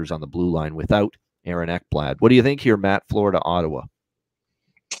Panthers on the blue line without Aaron Ekblad. What do you think here, Matt, Florida, Ottawa?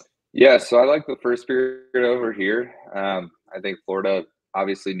 Yeah, so I like the first period over here. I think Florida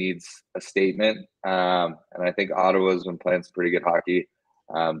obviously needs a statement, and I think Ottawa's been playing some pretty good hockey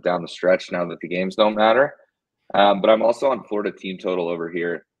down the stretch now that the games don't matter. But I'm also on Florida team total over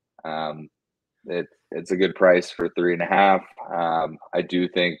here. It's a good price for 3.5. I do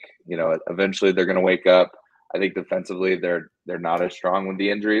think eventually they're going to wake up. I think defensively they're not as strong with the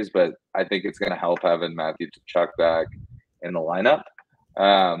injuries, but I think it's going to help having Matthew Tkachuk back in the lineup.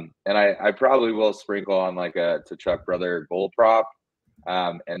 And I probably will sprinkle on like a Tkachuk brother goal prop.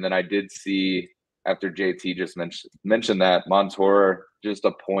 And then I did see after JT just mentioned that Montour just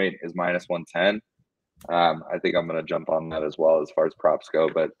a point is minus 110. I think I'm going to jump on that as well as far as props go,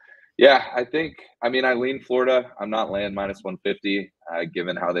 but. Yeah, I lean Florida. I'm not laying minus 150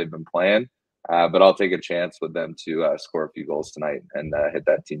 given how they've been playing, but I'll take a chance with them to score a few goals tonight and hit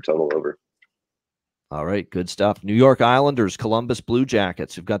that team total over. All right, good stuff. New York Islanders, Columbus Blue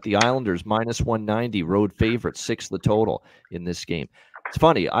Jackets. We've got the Islanders minus 190, road favorite, 6 the total in this game. It's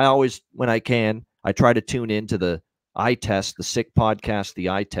funny. I always, when I can, I try to tune into the Eye Test, the sick podcast, the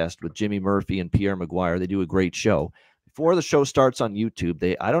Eye Test with Jimmy Murphy and Pierre Maguire. They do a great show. Before the show starts on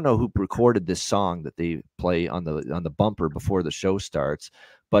YouTube, I don't know who recorded this song that they play on the bumper before the show starts,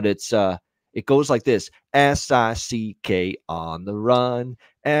 but it goes like this: S-I-C-K on the run,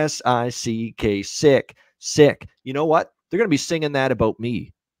 S-I-C-K sick. You know what? They're going to be singing that about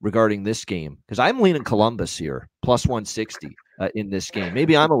me regarding this game because I'm leaning Columbus here, plus 160 in this game.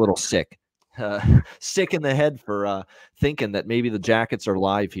 Maybe I'm a little sick in the head for thinking that maybe the Jackets are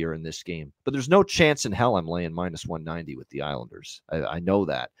live here in this game. But there's no chance in hell I'm laying minus 190 with the Islanders. I know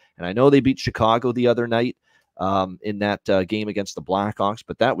that. And I know they beat Chicago the other night in that game against the Blackhawks,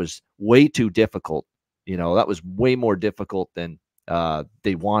 but that was way too difficult. That was way more difficult than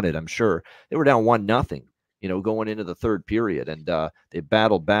they wanted, I'm sure. They were down 1-0, going into the third period, and they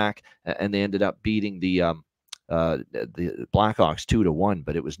battled back, and they ended up beating the Blackhawks 2-1,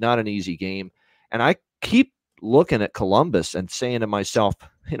 but it was not an easy game. And I keep looking at Columbus and saying to myself,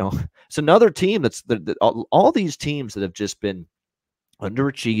 it's another team that's all these teams that have just been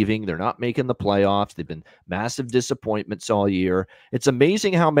underachieving. They're not making the playoffs. They've been massive disappointments all year. It's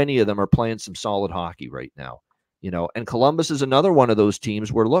amazing how many of them are playing some solid hockey right now, and Columbus is another one of those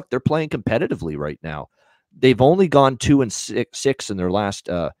teams where, look, they're playing competitively right now. they've only gone 2-6 in their last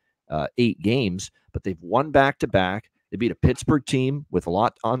 8 games, but they've won back-to-back. They beat a Pittsburgh team with a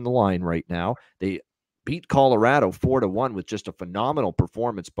lot on the line right now. They beat Colorado 4-1 with just a phenomenal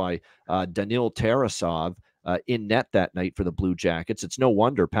performance by Danil Tarasov in net that night for the Blue Jackets. It's no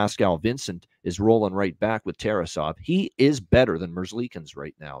wonder Pascal Vincent is rolling right back with Tarasov. He is better than Merzlikins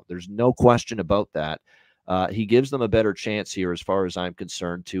right now. There's no question about that. He gives them a better chance here, as far as I'm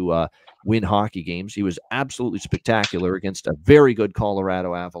concerned, to win hockey games. He was absolutely spectacular against a very good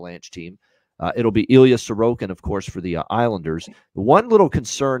Colorado Avalanche team. It'll be Ilya Sorokin, of course, for the Islanders. The one little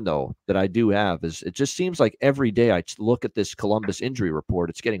concern, though, that I do have is it just seems like every day I look at this Columbus injury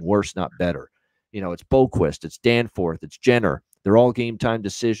report, it's getting worse, not better. It's Boquist, it's Danforth, it's Jenner. They're all game-time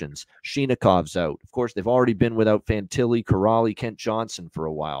decisions. Shinikov's out. Of course, they've already been without Fantilli, Corrali, Kent Johnson for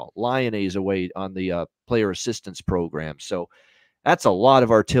a while. Lyonnais away on the player assistance program. So that's a lot of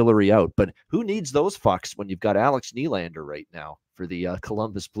artillery out. But who needs those fucks when you've got Alex Nylander right now for the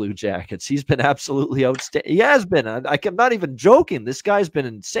Columbus Blue Jackets? He's been absolutely outstanding. He has been. I'm not even joking. This guy's been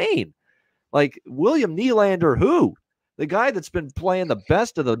insane. Like, William Nylander, who? The guy that's been playing the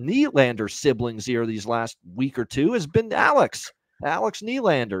best of the Nylander siblings here these last week or two has been Alex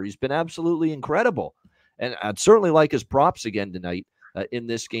Nylander. He's been absolutely incredible. And I'd certainly like his props again tonight in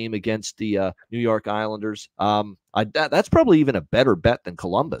this game against the New York Islanders. That's probably even a better bet than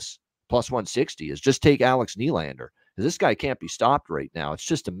Columbus. Plus 160 is just take Alex Nylander. This guy can't be stopped right now. It's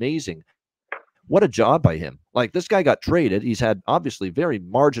just amazing. What a job by him. Like, this guy got traded. He's had obviously very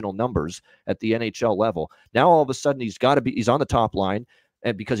marginal numbers at the NHL level. Now all of a sudden he's on the top line,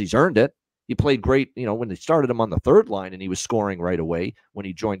 and because he's earned it. He played great, when they started him on the third line, and he was scoring right away when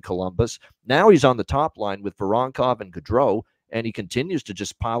he joined Columbus. Now he's on the top line with Voronkov and Gaudreau, and he continues to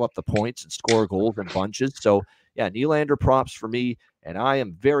just pile up the points and score goals in bunches. So, yeah, Nylander props for me, and I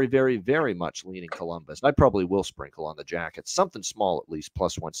am very, very, very much leaning Columbus. I probably will sprinkle on the Jackets, something small at least,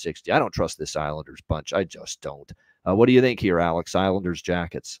 plus 160. I don't trust this Islanders bunch. I just don't. What do you think here, Alex? Islanders,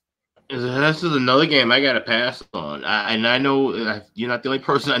 Jackets? This is another game I got to pass on. I know you're not the only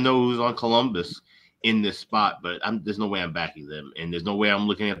person I know who's on Columbus in this spot, but there's no way I'm backing them, and there's no way I'm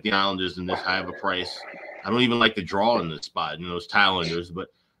looking at the Islanders in this high of a price. I don't even like the draw in this spot, those Islanders, but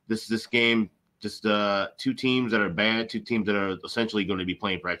this game, just two teams that are bad, two teams that are essentially going to be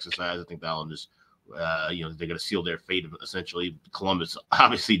playing for exercise. I think the Islanders, they're going to seal their fate, essentially. Columbus,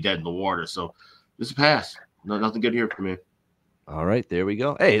 obviously dead in the water, so this is a pass. Nothing good here for me. All right, there we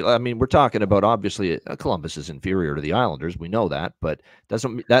go. Hey, I mean, we're talking about, obviously, Columbus is inferior to the Islanders. We know that, but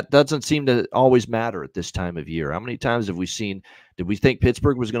that doesn't seem to always matter at this time of year. How many times have we seen? Did we think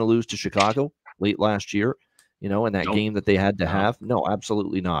Pittsburgh was going to lose to Chicago late last year? In that game that they had to have? No,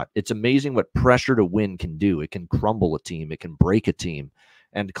 absolutely not. It's amazing what pressure to win can do. It can crumble a team. It can break a team.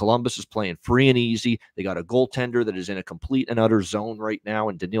 And Columbus is playing free and easy. They got a goaltender that is in a complete and utter zone right now.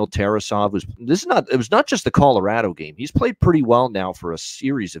 And Danil Tarasov it was not just the Colorado game. He's played pretty well now for a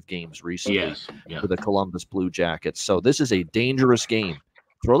series of games recently for the Columbus Blue Jackets. So this is a dangerous game.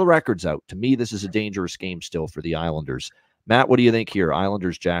 Throw the records out. To me, this is a dangerous game still for the Islanders. Matt, what do you think here?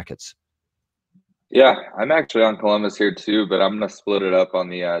 Islanders, Jackets? Yeah, I'm actually on Columbus here too, but I'm going to split it up on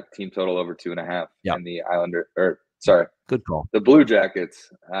the team total over 2.5 and the Good call. The Blue Jackets.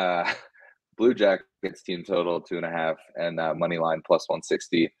 Blue Jackets team total 2.5 and money line plus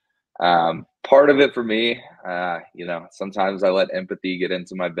 160. Part of it for me, sometimes I let empathy get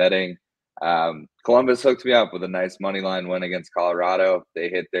into my betting. Columbus hooked me up with a nice money line win against Colorado. They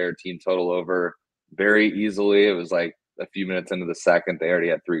hit their team total over very easily. It was like a few minutes into the second, they already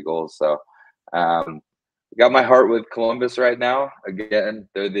had 3 goals. So got my heart with Columbus right now. Again,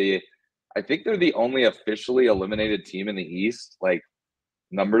 I think they're the only officially eliminated team in the East, like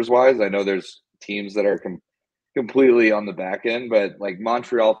numbers wise. I know there's teams that are completely on the back end, but like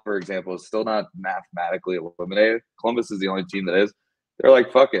Montreal, for example, is still not mathematically eliminated. Columbus is the only team that is. They're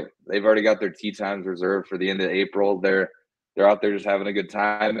like, fuck it. They've already got their tee times reserved for the end of April. They're out there just having a good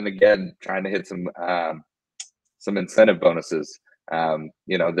time, and again, trying to hit some incentive bonuses.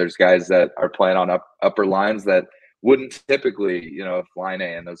 There's guys that are playing on upper lines that wouldn't typically, if Line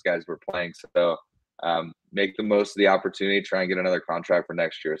A and those guys were playing. So make the most of the opportunity, try and get another contract for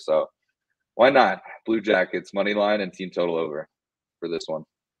next year. So why not? Blue Jackets, money line, and team total over for this one.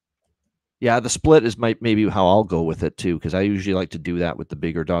 Yeah, the split is maybe how I'll go with it too, because I usually like to do that with the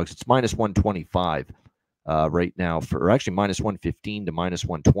bigger dogs. It's minus 125 right now, or actually minus 115 to minus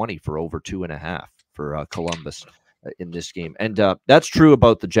 120 for over 2.5 for Columbus in this game. And that's true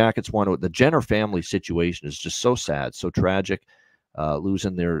about the Jackets one. The Jenner family situation is just so sad, so tragic,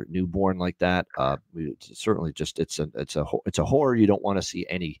 losing their newborn like that. Certainly just it's a horror you don't want to see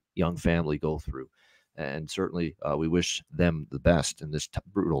any young family go through. And certainly we wish them the best in this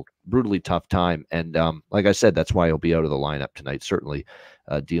brutally tough time. And like I said, that's why he'll be out of the lineup tonight, certainly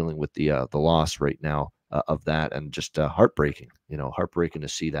dealing with the loss right now of that, and just heartbreaking, heartbreaking to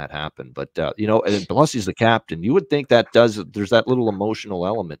see that happen. But, and plus he's the captain. You would think there's that little emotional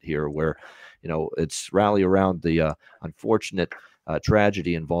element here where, it's rally around the unfortunate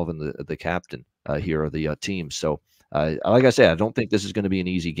tragedy involving the captain here of the team. So, like I said, I don't think this is going to be an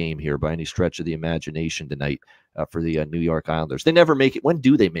easy game here by any stretch of the imagination tonight for the New York Islanders. They never make it. When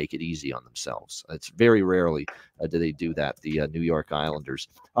do they make it easy on themselves? It's very rarely do they do that, the New York Islanders.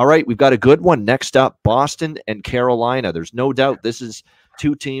 All right, we've got a good one. Next up, Boston and Carolina. There's no doubt this is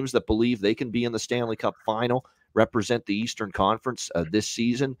two teams that believe they can be in the Stanley Cup final, represent the Eastern Conference this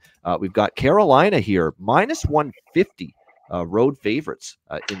season. We've got Carolina here, minus 150 road favorites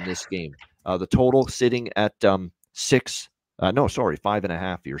in this game. The total sitting at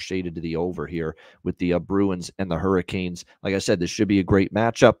 5.5 here, shaded to the over here with the Bruins and the Hurricanes. Like I said, this should be a great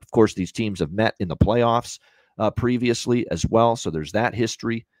matchup. Of course, these teams have met in the playoffs previously as well, so there's that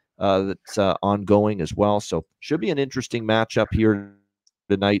history that's ongoing as well. So should be an interesting matchup here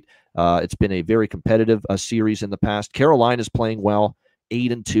tonight. It's been a very competitive series in the past. Carolina's playing well,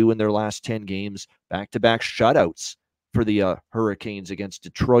 8-2 in their last 10 games, back-to-back shutouts for the Hurricanes against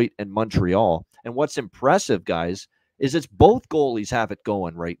Detroit and Montreal. And what's impressive, guys, is it's both goalies have it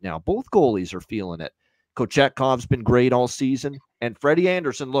going right now. Both goalies are feeling it. Kochekhov's been great all season. And Freddie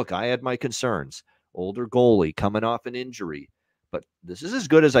Anderson, look, I had my concerns. Older goalie coming off an injury. But this is as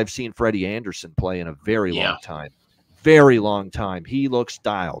good as I've seen Freddie Anderson play in a very long time. Very long time. He looks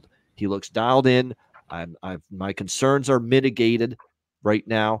dialed. He looks dialed in. My concerns are mitigated right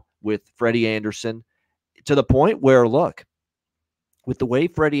now with Freddie Anderson, to the point where, look, with the way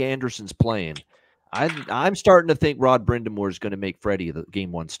Freddie Anderson's playing, I'm starting to think Rod Brind'Amour is going to make Freddie the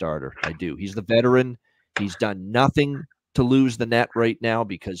game one starter. I do. He's the veteran. He's done nothing to lose the net right now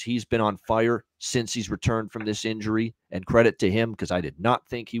because he's been on fire since he's returned from this injury. And credit to him, because I did not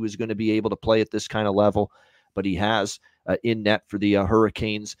think he was going to be able to play at this kind of level, but he has in net for the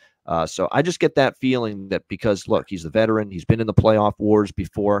Hurricanes. So I just get that feeling that because, look, he's the veteran. He's been in the playoff wars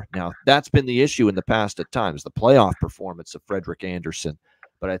before. Now, that's been the issue in the past at times, the playoff performance of Frederik Andersen.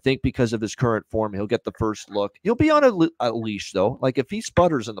 But I think because of his current form, he'll get the first look. He'll be on a leash, though. Like, if he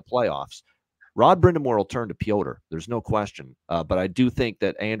sputters in the playoffs, Rod Brind'Amour will turn to Piotr. There's no question. But I do think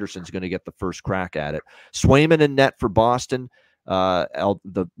that Anderson's going to get the first crack at it. Swayman in net for Boston.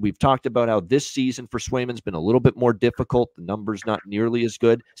 We've talked about how this season for Swayman's been a little bit more difficult. The numbers not nearly as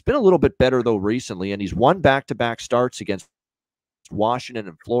good. It's been a little bit better, though, recently, and he's won back-to-back starts against Washington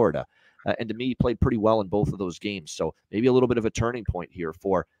and Florida. And to me, he played pretty well in both of those games. So maybe a little bit of a turning point here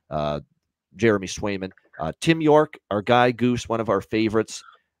for Jeremy Swayman. Tim York, our guy, Goose, one of our favorites.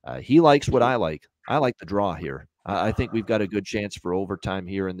 He likes what I like. I like the draw here. I think we've got a good chance for overtime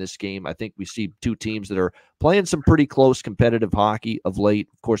here in this game. I think we see two teams that are playing some pretty close competitive hockey of late.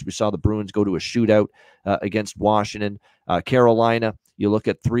 Of course, we saw the Bruins go to a shootout against Washington. Carolina, you look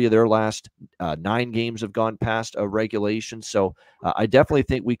at 3 of their last 9 games have gone past a regulation. So I definitely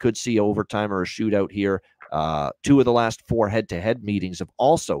think we could see overtime or a shootout here. 2 of the last 4 head-to-head meetings have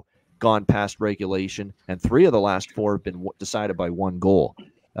also gone past regulation, and 3 of the last 4 have been decided by 1 goal.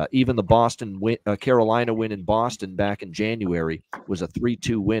 Even the Carolina win in Boston back in January was a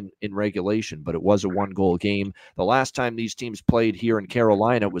 3-2 win in regulation, but it was a 1-goal game. The last time these teams played here in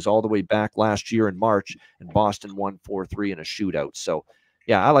Carolina was all the way back last year in March, and Boston won 4-3 in a shootout. So,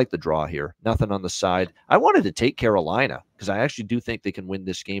 yeah, I like the draw here. Nothing on the side. I wanted to take Carolina because I actually do think they can win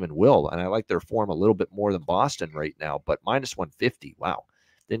this game and will, and I like their form a little bit more than Boston right now, but minus 150, wow.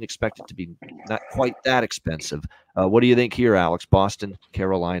 Didn't expect it to be not quite that expensive. What do you think here, Alex? Boston,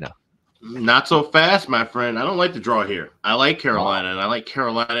 Carolina. Not so fast, my friend. I don't like the draw here. I like Carolina, and I like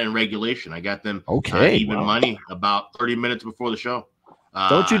Carolina in regulation. I got them even money about 30 minutes before the show.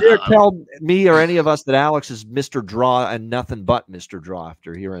 Don't you dare tell me or any of us that Alex is Mr. Draw and nothing but Mr. Draw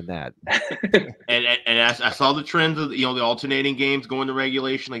after hearing that. and I saw the trends of the alternating games going to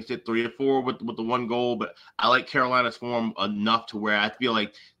regulation, like I said, 3 or 4 with the 1 goal. But I like Carolina's form enough to where I feel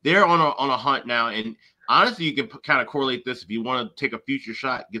like they're on a hunt now. And honestly, you can kind of correlate this if you want to take a future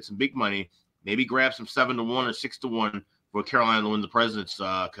shot, get some big money, maybe grab some 7-1 or 6-1 for Carolina to win the President's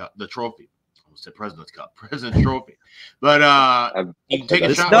the trophy. Said President's Cup, President's Trophy, but you can take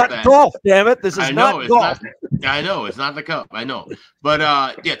a shot with that. This is not golf, damn it! This is not golf. I know it's not the cup. I know, but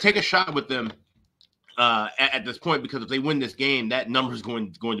yeah, take a shot with them at this point, because if they win this game, that number is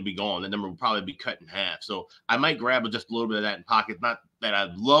going to be gone. That number will probably be cut in half. So I might grab just a little bit of that in pocket. Not that I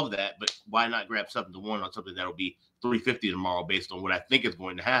love that, but why not grab 7-1 on something that'll be 350 tomorrow based on what I think is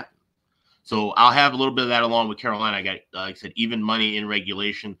going to happen. So I'll have a little bit of that along with Carolina. I got, like I said, even money in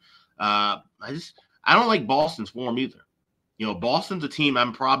regulation. I don't like Boston's form either. Boston's a team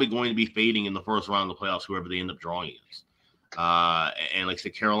I'm probably going to be fading in the first round of the playoffs, whoever they end up drawing against. And like I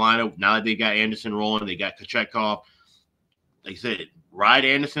said, Carolina, now that they got Anderson rolling, they got Kochetkov. Like I said, ride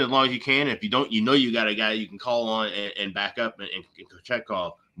Anderson as long as you can. If you don't, you got a guy you can call on and back up and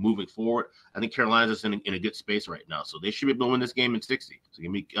Kochetkov moving forward. I think Carolina's in a good space right now. So they should be able to win this game in 60. So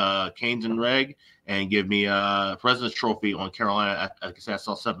give me Canes and Reg and give me President's Trophy on Carolina. Like I said, I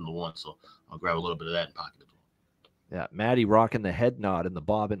saw 7-1. So I'll grab a little bit of that in pocket. Yeah, Maddie rocking the head nod and the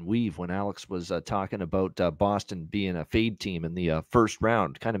bob and weave when Alex was talking about Boston being a fade team in the first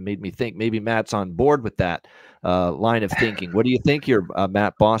round. Kind of made me think maybe Matt's on board with that line of thinking. What do you think here,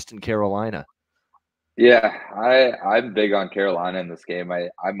 Matt? Boston, Carolina? Yeah, I'm big on Carolina in this game.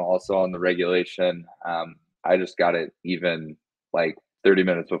 I'm also on the regulation. I just got it even like 30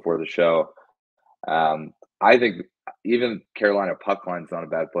 minutes before the show. I think even Carolina puck line's not a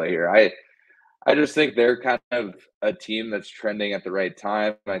bad play here. I just think they're kind of a team that's trending at the right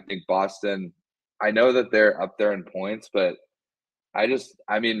time. I think Boston, I know that they're up there in points, but I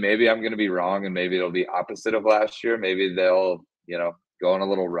mean, maybe I'm going to be wrong and maybe it'll be opposite of last year. Maybe they'll, go on a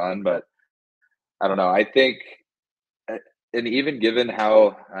little run, but I don't know. I think, and even given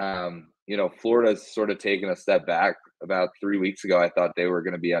how, Florida's sort of taken a step back about 3 weeks ago, I thought they were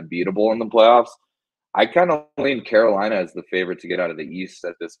going to be unbeatable in the playoffs. I kind of lean Carolina as the favorite to get out of the East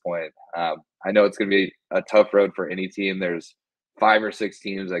at this point. I know it's going to be a tough road for any team. There's 5 or 6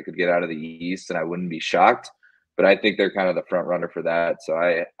 teams that could get out of the East, and I wouldn't be shocked. But I think they're kind of the front runner for that. So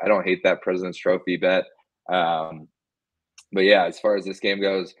I don't hate that President's Trophy bet. But yeah, as far as this game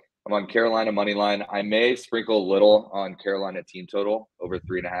goes, I'm on Carolina money line. I may sprinkle a little on Carolina team total over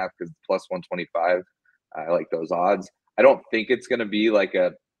 3.5 because plus 125. I like those odds. I don't think it's going to be like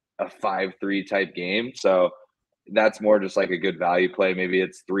a 5-3 type game. So that's more just like a good value play. Maybe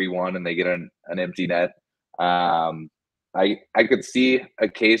it's 3-1 and they get an empty net. I could see a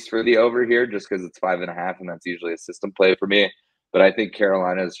case for the over here just because it's 5.5 and that's usually a system play for me. But I think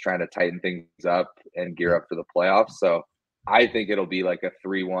Carolina is trying to tighten things up and gear up for the playoffs. So I think it'll be like a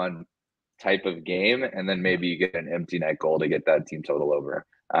 3-1 type of game. And then maybe you get an empty net goal to get that team total over.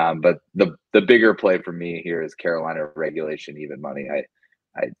 But the bigger play for me here is Carolina regulation, even money.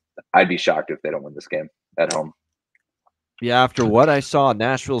 I'd be shocked if they don't win this game at home. Yeah, after what I saw,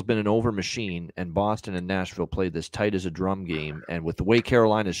 Nashville's been an over machine, and Boston and Nashville played this tight as a drum game. And with the way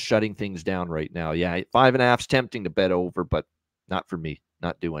Carolina's shutting things down right now, yeah, 5.5's tempting to bet over, but not for me.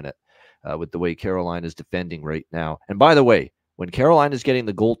 Not doing it with the way Carolina's defending right now. And by the way, when Carolina's getting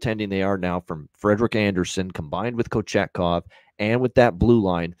the goaltending they are now from Frederik Andersen, combined with Kochetkov, and with that blue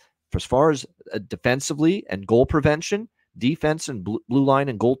line, for as far as defensively and goal prevention, defense and blue line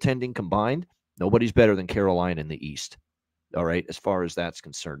and goaltending combined, nobody's better than Carolina in the East. All right, as far as that's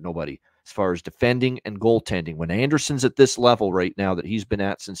concerned, nobody. As far as defending and goaltending, when Anderson's at this level right now that he's been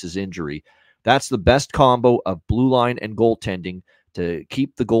at since his injury, that's the best combo of blue line and goaltending to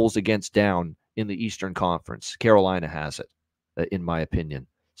keep the goals against down in the Eastern Conference. Carolina has it, in my opinion.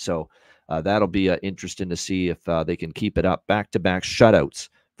 So that'll be interesting to see if they can keep it up. Back-to-back shutouts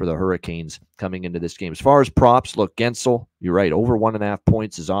for the Hurricanes coming into this game. As far as props, look, Gensel, you're right, over 1.5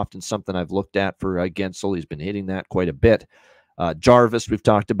 points is often something I've looked at for Gensel. He's been hitting that quite a bit. Jarvis, we've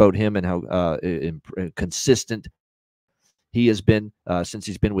talked about him and how consistent he has been since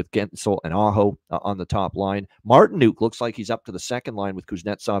he's been with Gensel and Aho on the top line. Martinook looks like he's up to the second line with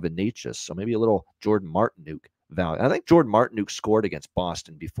Kuznetsov and Natchez, so maybe a little Jordan Martinook value. I think Jordan Martinook scored against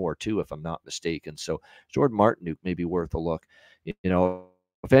Boston before, too, if I'm not mistaken. So Jordan Martinook may be worth a look.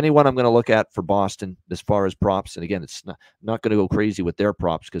 If anyone I'm going to look at for Boston as far as props, and again, it's not going to go crazy with their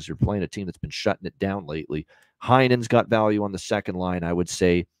props because they're playing a team that's been shutting it down lately. Heinen's got value on the second line, I would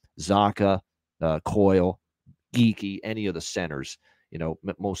say. Zaka, Coyle, Geeky, any of the centers,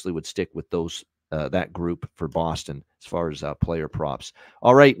 mostly would stick with those that group for Boston as far as player props.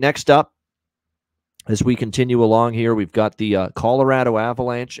 All right, next up, as we continue along here, we've got the Colorado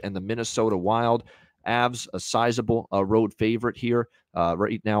Avalanche and the Minnesota Wild. Avs, a sizable road favorite here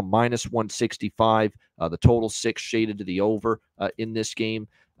right now, minus 165. The total 6 shaded to the over in this game.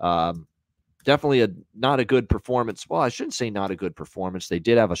 Definitely not a good performance. Well, I shouldn't say not a good performance. They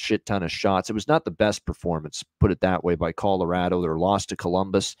did have a shit ton of shots. It was not the best performance, put it that way, by Colorado. Their loss to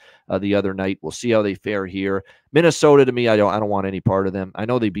Columbus the other night. We'll see how they fare here. Minnesota, to me, I don't want any part of them. I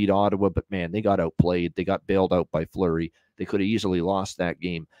know they beat Ottawa, but man, they got outplayed. They got bailed out by Fleury. They could have easily lost that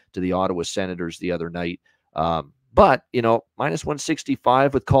game to the Ottawa Senators the other night. But, minus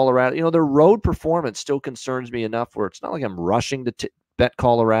 165 with Colorado, their road performance still concerns me enough where it's not like I'm rushing to bet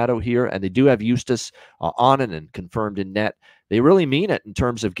Colorado here, and they do have Eustace Onanen confirmed in net. They really mean it in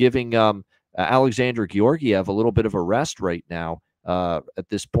terms of giving Alexander Georgiev a little bit of a rest right now at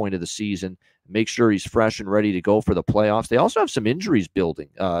this point of the season. Make sure he's fresh and ready to go for the playoffs. They also have some injuries building.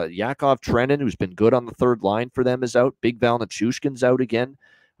 Yakov Trenin, who's been good on the third line for them, is out. Big Val Nichushkin's out again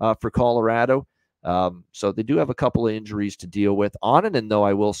for Colorado. So they do have a couple of injuries to deal with. Onanen, though,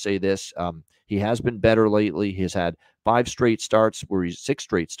 I will say this. He has been better lately. He's had 6 straight starts,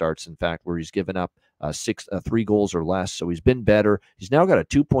 in fact, where he's given up 3 goals or less. So he's been better. He's now got a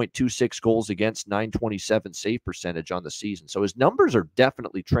 2.26 goals against, 927 save percentage on the season. So his numbers are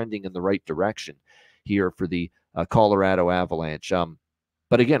definitely trending in the right direction here for the Colorado Avalanche.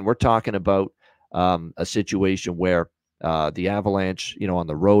 But again, we're talking about a situation where the Avalanche, on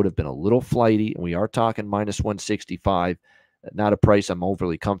the road have been a little flighty, and we are talking minus 165. Not a price I'm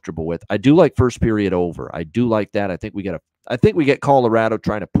overly comfortable with. I do like first period over. I do like that. I think we get Colorado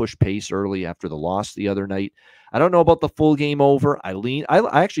trying to push pace early after the loss the other night. I don't know about the full game over. I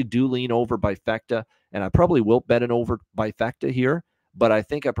actually do lean over Bifecta, and I probably will bet an over Bifecta here, but I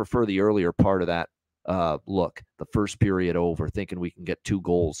think I prefer the earlier part of that look, the first period over, thinking we can get 2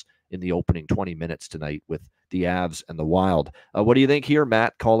 goals in the opening 20 minutes tonight with the Avs and the Wild. What do you think here,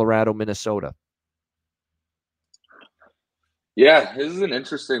 Matt? Colorado, Minnesota. Yeah, this is an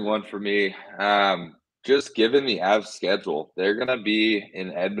interesting one for me. Just given the Avs schedule, they're going to be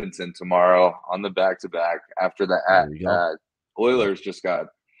in Edmonton tomorrow on the back-to-back after the Oilers just got,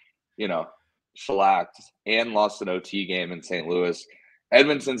 shellacked and lost an OT game in St. Louis.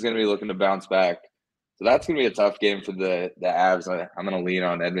 Edmonton's going to be looking to bounce back. So that's going to be a tough game for the Avs. I'm going to lean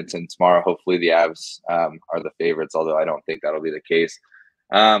on Edmonton tomorrow. Hopefully the Avs are the favorites, although I don't think that'll be the case.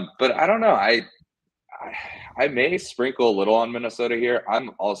 But I don't know. I may sprinkle a little on Minnesota here. I'm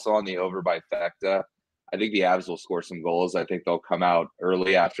also on the over by Bifecta. I think the Avs will score some goals. I think they'll come out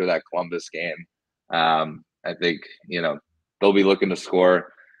early after that Columbus game. I think, they'll be looking to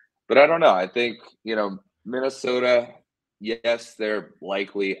score. But I don't know. I think, Minnesota, yes, they're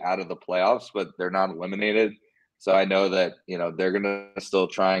likely out of the playoffs, but they're not eliminated. So I know that, they're going to still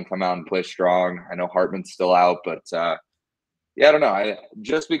try and come out and play strong. I know Hartman's still out, but yeah, I don't know.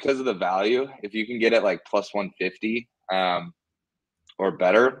 Just because of the value, if you can get it like plus 150 or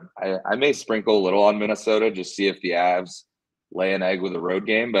better, I may sprinkle a little on Minnesota, just see if the Avs lay an egg with a road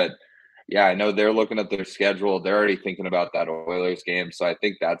game. But yeah, I know they're looking at their schedule. They're already thinking about that Oilers game. So I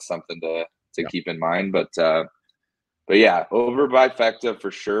think that's something to keep in mind. But yeah, over Bifecta for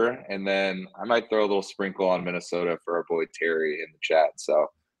sure. And then I might throw a little sprinkle on Minnesota for our boy Terry in the chat. So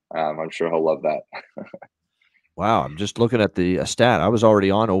I'm sure he'll love that. Wow, I'm just looking at the stat. I was already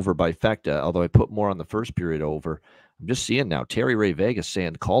on over Bifecta, although I put more on the first period over. I'm just seeing now Terry Ray Vegas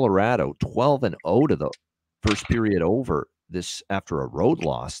saying Colorado 12-0 to the first period over this after a road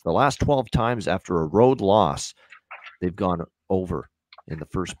loss. The last 12 times after a road loss, they've gone over in the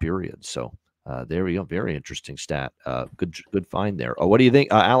first period. So there we go. Very interesting stat. Good find there. What do you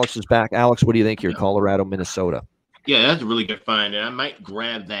think? Alex is back. Alex, what do you think here? Colorado, Minnesota. Yeah, that's a really good find. And I might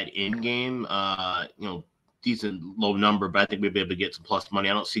grab that in game. Decent low number, but I think we'll be able to get some plus money.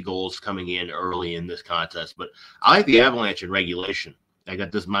 I don't see goals coming in early in this contest, but I like the Avalanche in regulation. I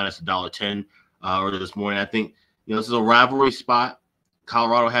got this minus $1.10 earlier this morning. I think this is a rivalry spot.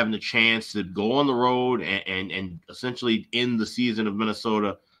 Colorado having the chance to go on the road and essentially end the season of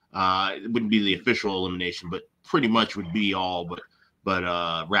Minnesota. It wouldn't be the official elimination, but pretty much would be all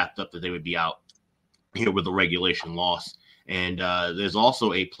but wrapped up that they would be out here with a regulation loss. And there's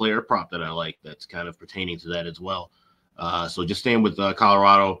also a player prop that I like that's kind of pertaining to that as well. So just staying with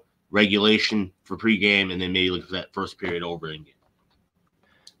Colorado regulation for pregame, and then maybe look for that first period over in game.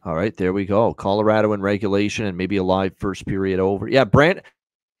 All right, there we go. Colorado in regulation and maybe a live first period over. Yeah, Brant,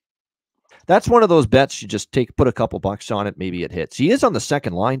 that's one of those bets you just put a couple bucks on it, maybe it hits. He is on the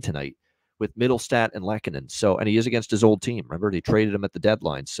second line tonight with Middlestat and Lehkonen. And he is against his old team. Remember, they traded him at the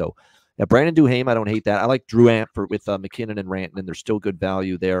deadline. So yeah, Brandon Duhaime, I don't hate that. I like Drew Amford with McKinnon and Rantanen. There's still good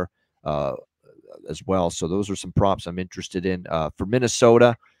value there as well. So those are some props I'm interested in. For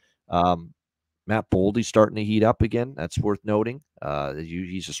Minnesota, Matt Boldy's starting to heat up again. That's worth noting.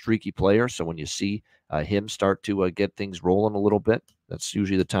 He's a streaky player, so when you see him start to get things rolling a little bit, that's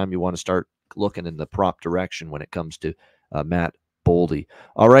usually the time you want to start looking in the prop direction when it comes to Matt Boldy.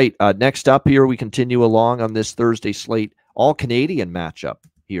 All right, next up here, we continue along on this Thursday slate. All-Canadian matchup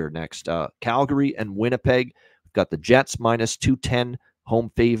here next. Calgary and Winnipeg. We've got the Jets minus 210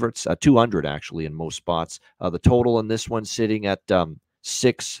 home favorites, 200 actually in most spots. The total in this one sitting at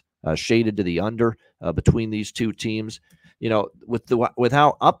 6, shaded to the under between these two teams. with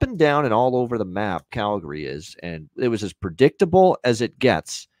how up and down and all over the map Calgary is, and it was as predictable as it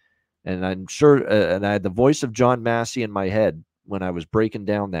gets. And I'm sure, and I had the voice of John Massey in my head when I was breaking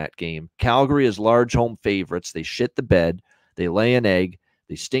down that game. Calgary is large home favorites. They shit the bed. They lay an egg.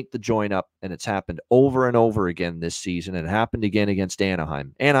 They stink the joint up, and it's happened over and over again this season. And it happened again against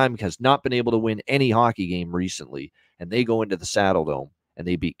Anaheim. Anaheim has not been able to win any hockey game recently, and they go into the Saddle Dome and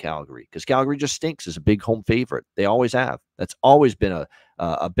they beat Calgary because Calgary just stinks as a big home favorite. They always have. That's always been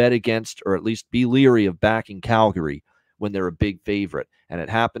a bet against, or at least be leery of backing Calgary when they're a big favorite. And it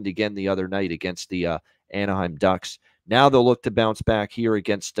happened again the other night against the Anaheim Ducks. Now they'll look to bounce back here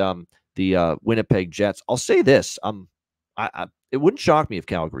against the Winnipeg Jets. I'll say this. It wouldn't shock me if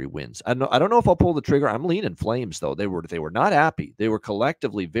Calgary wins. I don't know if I'll pull the trigger. I'm leaning Flames, though. They were not happy. They were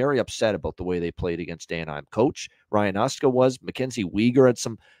collectively very upset about the way they played against Anaheim. Coach Ryan Uska was. Mackenzie Weegar had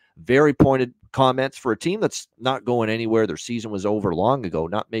some very pointed comments for a team that's not going anywhere. Their season was over long ago,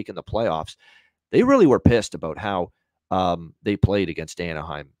 not making the playoffs. They really were pissed about how they played against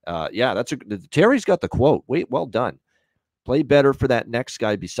Anaheim. Terry's got the quote. Wait, well done. Play better for that next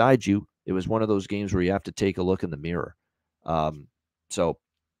guy beside you. It was one of those games where you have to take a look in the mirror. So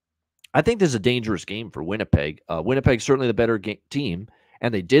I think this is a dangerous game for Winnipeg. Winnipeg's certainly the better team,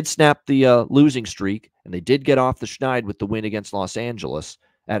 and they did snap the losing streak, and they did get off the schneid with the win against Los Angeles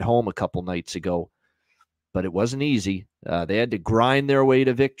at home a couple nights ago. But it wasn't easy. They had to grind their way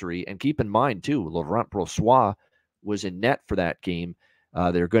to victory. And keep in mind, too, Laurent Brossoit was in net for that game.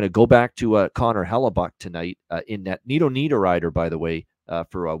 They're going to go back to Connor Hellebuck tonight in net. Nino Niederreiter, by the way,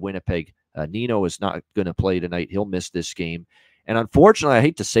 for Winnipeg. Nino is not going to play tonight. He'll miss this game. And unfortunately, I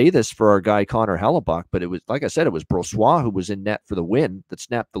hate to say this for our guy Connor Hellebuck, but it was, like I said, it was Brossoit who was in net for the win that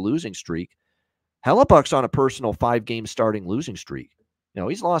snapped the losing streak. Hellebuck's on a personal 5-game starting losing streak.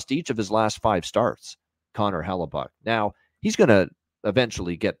 He's lost each of his last 5 starts, Connor Hellebuck. Now, he's going to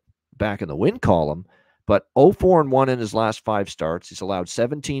eventually get back in the win column, but 0-4-1 in his last 5 starts. He's allowed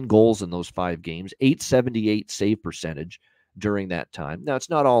 17 goals in those 5 games, .878 save percentage during that time. Now,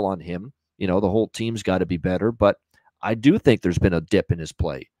 it's not all on him. The whole team's got to be better, but I do think there's been a dip in his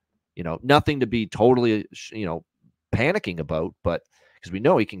play. Nothing to be totally, panicking about, but because we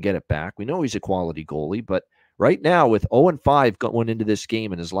know he can get it back. We know he's a quality goalie, but right now with 0-5 going into this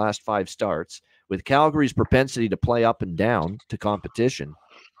game in his last 5 starts, with Calgary's propensity to play up and down to competition,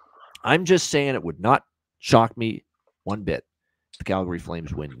 I'm just saying it would not shock me one bit if the Calgary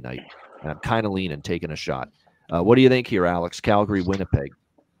Flames win tonight. And I'm kind of leaning, taking a shot. What do you think here, Alex? Calgary, Winnipeg.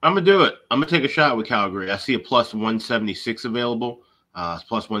 I'm going to do it. I'm going to take a shot with Calgary. I see a plus 176 available. It's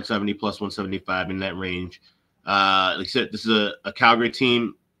plus 170, plus 175 in that range. Like I said, this is a Calgary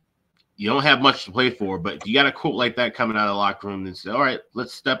team. You don't have much to play for, but if you got a quote like that coming out of the locker room and say, all right,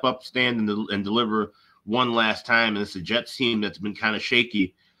 let's step up, stand, and deliver one last time. And it's a Jets team that's been kind of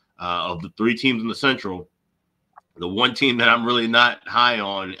shaky. Of the 3 teams in the Central, the one team that I'm really not high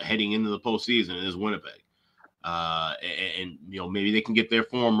on heading into the postseason is Winnipeg. And maybe they can get their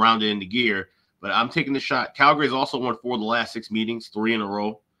form rounded into gear, but I'm taking the shot. Calgary's also won 4 of the last 6 meetings, 3 in a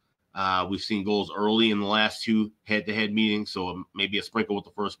row. We've seen goals early in the last 2 head-to-head meetings, so maybe a sprinkle with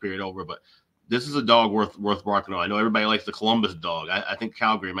the first period over, but this is a dog worth barking on. I know everybody likes the Columbus dog. I think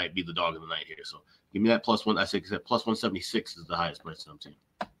Calgary might be the dog of the night here, so give me that plus 1. I say plus 176 is the highest price I'm seeing.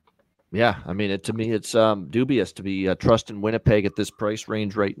 Yeah, I mean, to me, it's dubious to be trusting Winnipeg at this price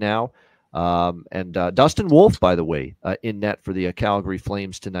range right now. And Dustin Wolf, by the way, in net for the Calgary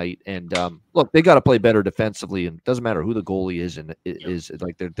Flames tonight. And look, they got to play better defensively, and it doesn't matter who the goalie is. And it is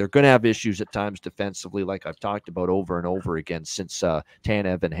like they're going to have issues at times defensively, like I've talked about over and over again since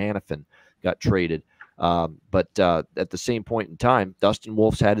Tanev and Hanifin got traded. But at the same point in time, Dustin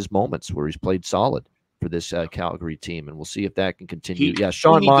Wolf's had his moments where he's played solid for this Calgary team, and we'll see if that can continue.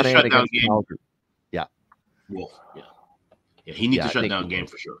 Sean Monahan against Calgary. Yeah. Wolf. Yeah, he needs to shut down game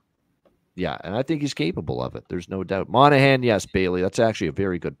for sure. Yeah, and I think he's capable of it. There's no doubt. Monahan, yes, Bailey. That's actually a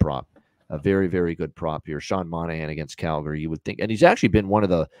very good prop. A very, very good prop here. Sean Monahan against Calgary, you would think. And he's actually been one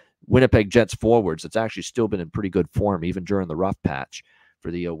of the Winnipeg Jets forwards that's actually still been in pretty good form, even during the rough patch for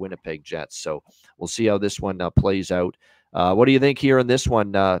the Winnipeg Jets. So we'll see how this one plays out. What do you think here in this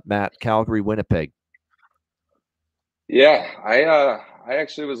one, Matt? Calgary, Winnipeg. Yeah, I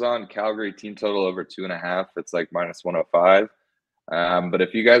actually was on Calgary team total over 2.5. It's like minus 105. But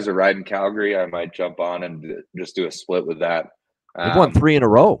if you guys are riding Calgary, I might jump on and just do a split with that. They've won 3 in a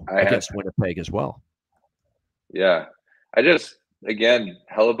row against Winnipeg as well. Yeah, again,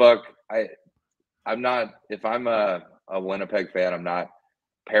 Hellebuck. I'm not. If I'm a Winnipeg fan, I'm not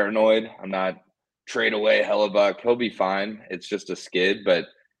paranoid. I'm not trade away Hellebuck. He'll be fine. It's just a skid, but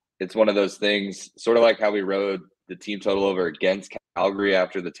it's one of those things, sort of like how we rode the team total over against Calgary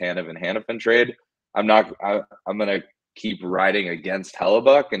after the Tanev and Hanifin trade. I'm going to keep riding against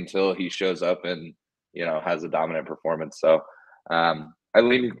Hellebuck until he shows up and, has a dominant performance. So I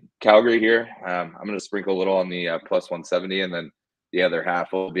lean Calgary here. I'm going to sprinkle a little on the plus 170, and then the other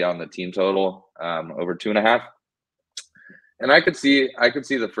half will be on the team total over 2.5. And I could see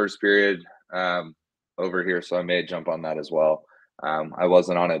the first period over here, so I may jump on that as well. I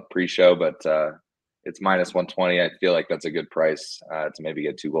wasn't on it pre-show, but it's minus 120. I feel like that's a good price to maybe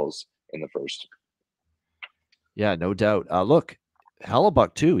get 2 goals in the first. Yeah, no doubt. Look,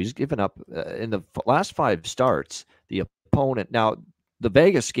 Hellebuck too. He's given up in the last 5 starts. The opponent, now the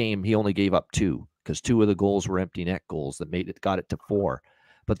Vegas game, he only gave up 2 because 2 of the goals were empty net goals that got it to 4.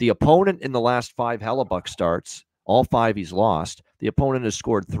 But the opponent in the last 5 Hellebuck starts, all 5 he's lost. The opponent has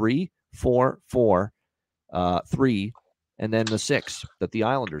scored 3, 4, 4, 3, and then the 6 that the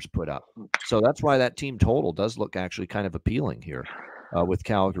Islanders put up. So that's why that team total does look actually kind of appealing here with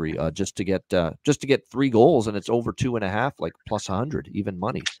Calgary, just to get 3 goals, and it's over 2.5, like plus 100 even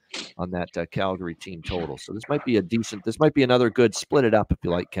money on that Calgary team total. So this might be another good split it up if you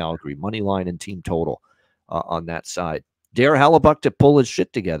like Calgary money line and team total on that side. Dare Hellebuck to pull his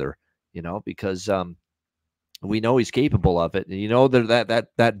shit together, because we know he's capable of it. And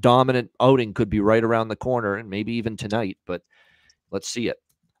that dominant outing could be right around the corner, and maybe even tonight, but let's see it.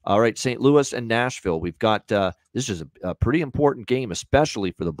 All right, St. Louis and Nashville. We've got this is a pretty important game,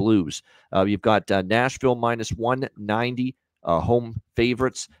 especially for the Blues. You've got Nashville minus 190, home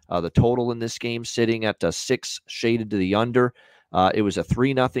favorites. The total in this game sitting at 6, shaded to the under. It was a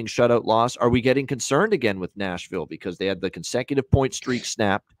 3-0 shutout loss. Are we getting concerned again with Nashville because they had the consecutive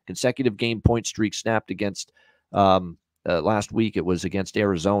game point streak snapped against last week? It was against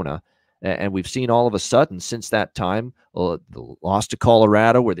Arizona. And we've seen all of a sudden since that time, the loss to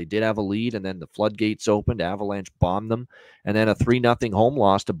Colorado where they did have a lead, and then the floodgates opened, Avalanche bombed them, and then a 3-0 home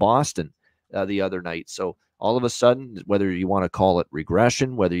loss to Boston the other night. So all of a sudden, whether you want to call it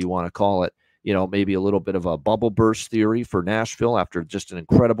regression, whether you want to call it, maybe a little bit of a bubble burst theory for Nashville after just an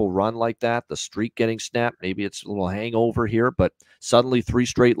incredible run like that, the streak getting snapped, maybe it's a little hangover here, but suddenly 3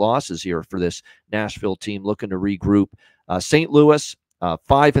 straight losses here for this Nashville team looking to regroup. St. Louis,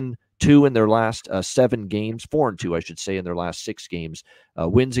 5-2 in their last 7 games, 4-2, I should say, in their last 6 games.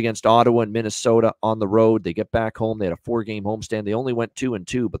 Wins against Ottawa and Minnesota on the road. They get back home. They had a 4-game homestand. They only went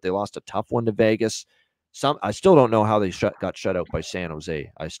 2-2, but they lost a tough one to Vegas. I still don't know how they got shut out by San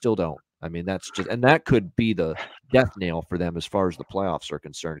Jose. I still don't. I mean, and that could be the death nail for them as far as the playoffs are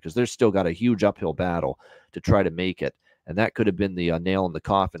concerned, because they've still got a huge uphill battle to try to make it. And that could have been the nail in the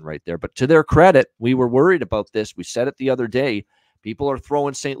coffin right there. But to their credit, we were worried about this. We said it the other day. People are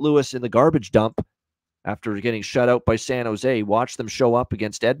throwing St. Louis in the garbage dump after getting shut out by San Jose. Watch them show up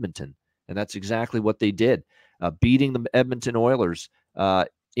against Edmonton. And that's exactly what they did, beating the Edmonton Oilers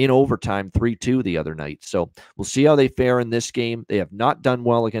in overtime 3-2 the other night. So we'll see how they fare in this game. They have not done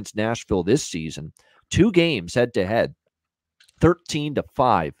well against Nashville this season. 2 games head-to-head,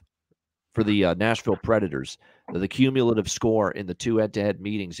 13-5 for the Nashville Predators, the cumulative score in the 2 head-to-head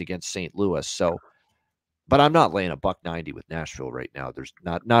meetings against St. Louis. So, but I'm not laying a $1.90 with Nashville right now. There's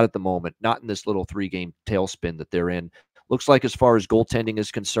not at the moment, not in this little 3-game tailspin that they're in. Looks like as far as goaltending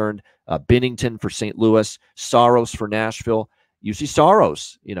is concerned, Binnington for St. Louis, Saros for Nashville. You see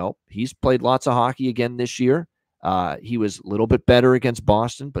Saros, he's played lots of hockey again this year. He was a little bit better against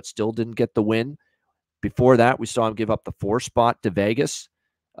Boston, but still didn't get the win. Before that, we saw him give up the 4 spot to Vegas.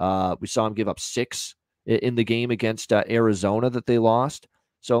 We saw him give up 6 in the game against Arizona that they lost.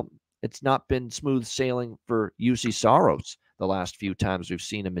 So it's not been smooth sailing for UC Saros the last few times we've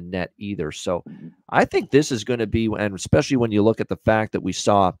seen him in net either. So I think this is going to be, and especially when you look at the fact that we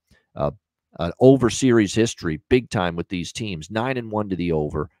saw an over series history big time with these teams, 9-1 to the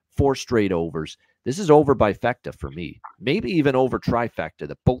over, 4 straight overs. This is over bifecta for me, maybe even over trifecta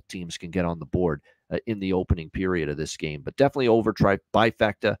that both teams can get on the board in the opening period of this game, but definitely over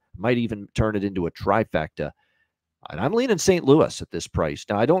bifecta, might even turn it into a trifecta. And I'm leaning St. Louis at this price.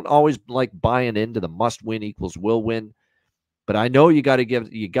 Now, I don't always like buying into the must win equals will win, but I know you got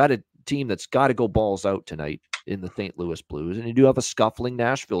a team that's got to go balls out tonight in the St. Louis Blues, and you do have a scuffling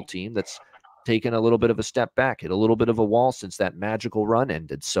Nashville team that's taken a little bit of a step back, hit a little bit of a wall since that magical run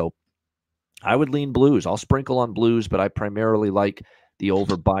ended. So I would lean Blues. I'll sprinkle on Blues, but I primarily like the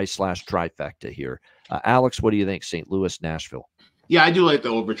over buy/trifecta here. Alex, what do you think? St. Louis, Nashville. Yeah, I do like the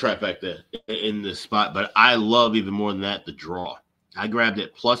over trifecta in this spot, but I love even more than that the draw. I grabbed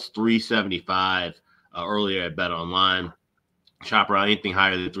it plus 375 earlier at Bet Online. Shop around anything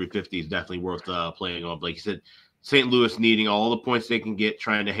higher than 350 is definitely worth playing on. Like you said, St. Louis needing all the points they can get,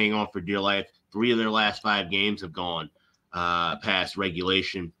 trying to hang on for dear life. 3 of their last 5 games have gone past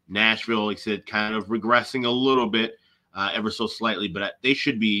regulation. Nashville, like I said, kind of regressing a little bit, ever so slightly, but they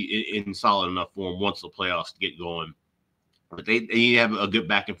should be in solid enough form once the playoffs get going. But they have a good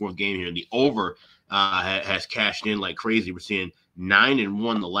back and forth game here. The over has cashed in like crazy. We're seeing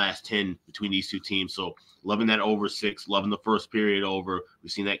 9-1 the last 10 between these two teams. So loving that over 6, loving the first period over.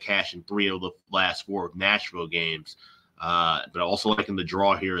 We've seen that cash in 3 of the last 4 Nashville games. But also liking the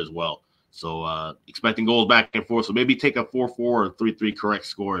draw here as well. So expecting goals back and forth. So maybe take a 4-4 or 3-3 correct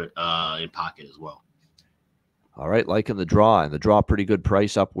score in pocket as well. All right, liking the draw, and the draw pretty good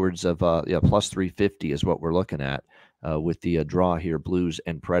price, upwards of plus 350 is what we're looking at with the draw here, Blues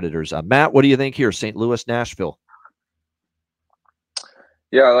and Predators. Matt, what do you think here? St. Louis, Nashville.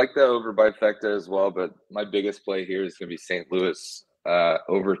 Yeah, I like the over by Fecta as well, but my biggest play here is going to be St. Louis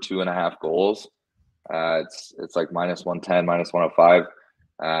over 2.5 goals. It's like minus 110, minus 105.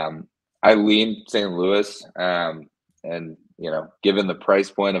 I lean St. Louis, and given the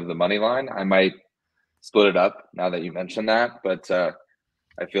price point of the money line, I might split it up now that you mentioned that. But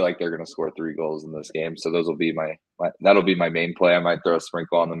I feel like they're going to score 3 goals in this game, so those will be that'll be my main play. I might throw a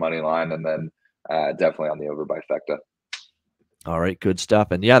sprinkle on the money line, and then definitely on the over by Fecta. All right, good stuff.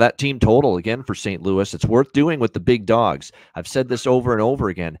 And yeah, that team total again for St. Louis, it's worth doing with the big dogs. I've said this over and over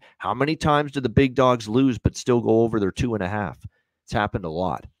again. How many times do the big dogs lose but still go over their 2.5? It's happened a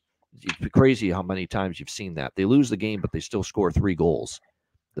lot. It's crazy how many times you've seen that. They lose the game, but they still score 3 goals,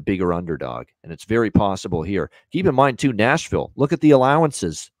 the bigger underdog. And it's very possible here. Keep in mind, too, Nashville. Look at the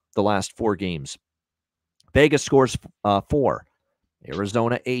allowances the last 4 games. Vegas scores 4.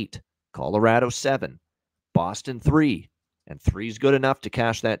 Arizona 8. Colorado 7. Boston 3. And 3 is good enough to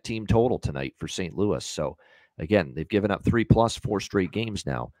cash that team total tonight for St. Louis. So, again, they've given up 3+ 4 straight games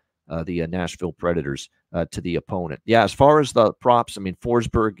now, the Nashville Predators, to the opponent. Yeah, as far as the props, I mean,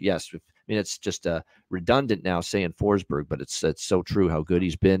 Forsberg, yes. I mean, it's just redundant now saying Forsberg, but it's so true how good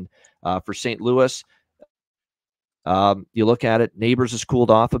he's been for St. Louis. You look at it, Neighbors has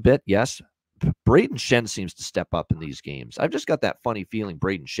cooled off a bit, yes. Braden Shen seems to step up in these games. I've just got that funny feeling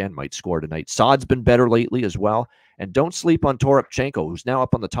Braden Shen might score tonight. Saad's been better lately as well. And don't sleep on Toropchenko, who's now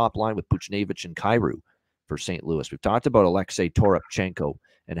up on the top line with Buchnevich and Kyrou for St. Louis. We've talked about Alexei Toropchenko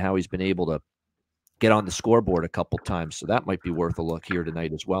and how he's been able to get on the scoreboard a couple times. So that might be worth a look here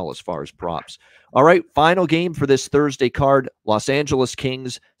tonight as well as far as props. All right, final game for this Thursday card. Los Angeles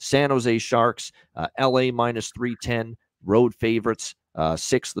Kings, San Jose Sharks, LA minus 310, road favorites.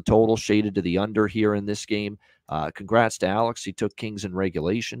 6 the total, shaded to the under here in this game. Congrats to Alex. He took Kings in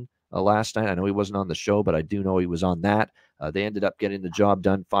regulation last night. I know he wasn't on the show, but I do know he was on that. They ended up getting the job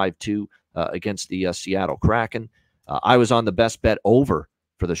done 5-2 against the Seattle Kraken. I was on the best bet over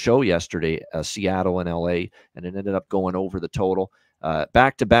for the show yesterday, Seattle and LA, and it ended up going over the total.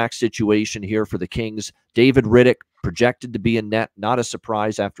 Back-to-back situation here for the Kings. David Riddick projected to be in net. Not a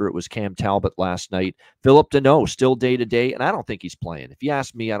surprise after it was Cam Talbot last night. Philip Deneau still day-to-day, and I don't think he's playing. If you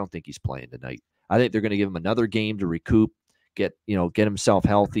ask me, I don't think he's playing tonight. I think they're going to give him another game to recoup, get himself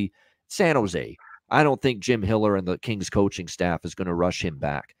healthy. San Jose, I don't think Jim Hiller and the Kings coaching staff is going to rush him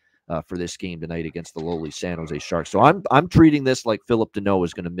back for this game tonight against the lowly San Jose Sharks. So I'm treating this like Philip Deneau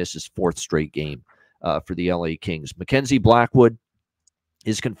is going to miss his 4th straight game for the LA Kings. Mackenzie Blackwood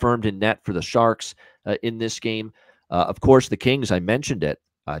is confirmed in net for the Sharks in this game. Of course, the Kings, I mentioned it.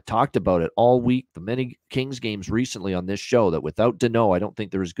 I talked about it all week, the many Kings games recently on this show, that without Deneau, I don't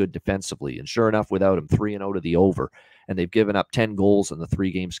think they're as good defensively. And sure enough, without him, 3-0 to the over. And they've given up 10 goals in the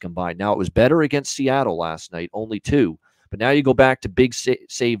 3 games combined. Now, it was better against Seattle last night, only 2. But now you go back to big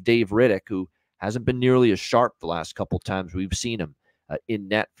save Dave Riddick, who hasn't been nearly as sharp the last couple times we've seen him in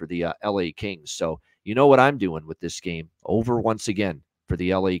net for the LA Kings. So you know what I'm doing with this game. Over once again for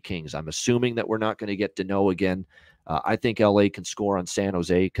the LA Kings. I'm assuming that we're not going to get Deneau again. I think LA can score on San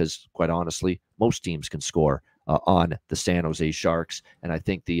Jose because, quite honestly, most teams can score on the San Jose Sharks, and I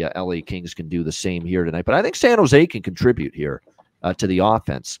think the LA Kings can do the same here tonight. But I think San Jose can contribute here to the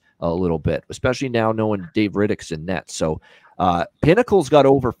offense a little bit, especially now knowing Dave Riddick's in net. So Pinnacle's got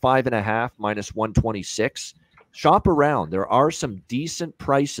over 5.5, minus 126. Shop around. There are some decent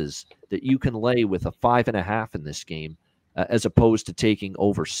prices that you can lay with a 5.5 in this game as opposed to taking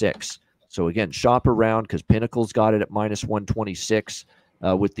over 6. So, again, shop around because Pinnacle's got it at minus 126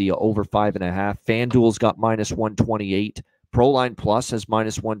 with the over 5.5. FanDuel's got minus 128. Proline Plus has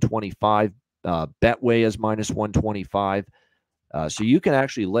minus 125. Betway has minus 125. So you can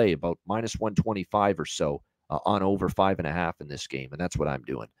actually lay about minus 125 or so on over 5.5 in this game, and that's what I'm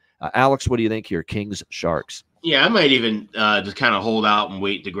doing. Alex, what do you think here? Kings, Sharks. Yeah, I might even just kind of hold out and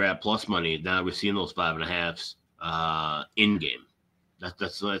wait to grab plus money now that we're seeing those 5.5s in game.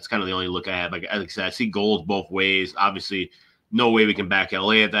 That's kind of the only look I have. Like I said, I see goals both ways. Obviously, no way we can back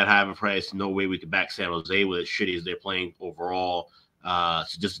LA at that high of a price. No way we can back San Jose with as shitty as they're playing overall.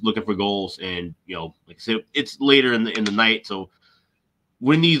 So just looking for goals, and like I said, it's later in the night. So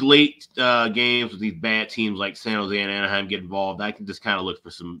when these late games with these bad teams like San Jose and Anaheim get involved, I can just kind of look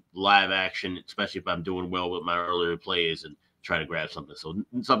for some live action, especially if I'm doing well with my earlier plays and try to grab something. So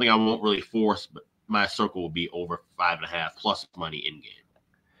something I won't really force, but my circle will be over 5.5 plus money in game.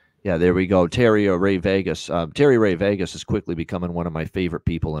 Yeah, there we go. Terry Ray Vegas. Terry Ray Vegas is quickly becoming one of my favorite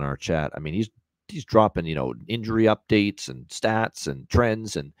people in our chat. I mean, he's dropping, injury updates and stats and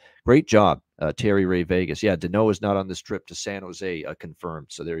trends, and great job, Terry Ray Vegas. Yeah, Deneau is not on this trip to San Jose, confirmed.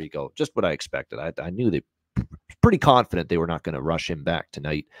 So there you go. Just what I expected. I knew pretty confident they were not going to rush him back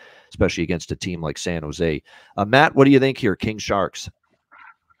tonight, especially against a team like San Jose. Matt, what do you think here, King Sharks?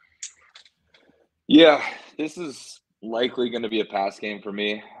 Yeah, this is likely going to be a pass game for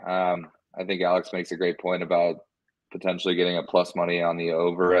me. I think Alex makes a great point about potentially getting a plus money on the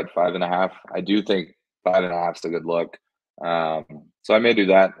over at 5.5. I do think 5.5 is a good look. So I may do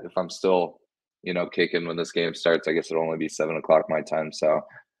that if I'm still, kicking when this game starts. I guess it'll only be 7 o'clock my time. So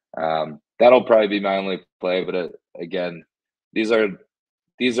that'll probably be my only play. But again, these are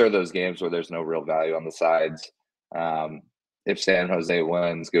those games where there's no real value on the sides. If San Jose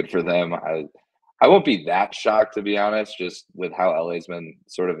wins, good for them. I won't be that shocked, to be honest, just with how LA's been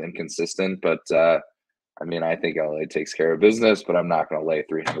sort of inconsistent. But I mean, I think LA takes care of business, but I'm not going to lay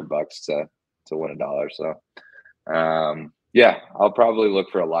 $300 to win $1. So yeah, I'll probably look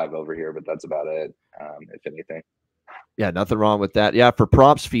for a live over here, but that's about it, if anything. Yeah, nothing wrong with that. Yeah, for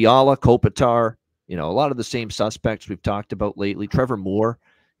props, Fiala, Kopitar, a lot of the same suspects we've talked about lately. Trevor Moore,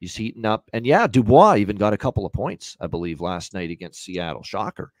 he's heating up. And yeah, Dubois even got a couple of points, I believe, last night against Seattle.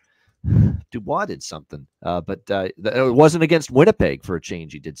 Shocker. Dubois did something, but it wasn't against Winnipeg for a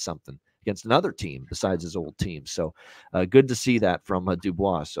change. He did something against another team besides his old team. So good to see that from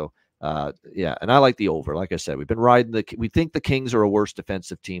Dubois. So yeah, and I like the over. Like I said, we've been riding we think the Kings are a worse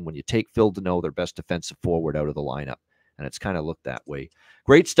defensive team when you take Phil Deneau, their best defensive forward, out of the lineup. And it's kind of looked that way.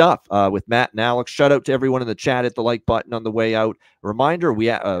 Great stuff with Matt and Alex. Shout out to everyone in the chat. Hit the like button on the way out. A reminder, we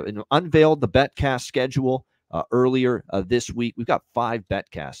unveiled the BetCast schedule earlier this week. We've got 5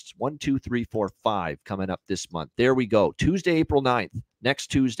 BetCasts, 1, 2, 3, 4, 5 coming up this month. There we go. Tuesday, April 9th, next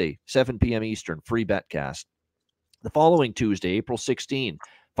Tuesday, 7 p.m. Eastern, free BetCast. The following Tuesday, April 16th,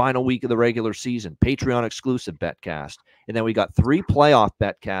 final week of the regular season, Patreon exclusive BetCast. And then we got 3 playoff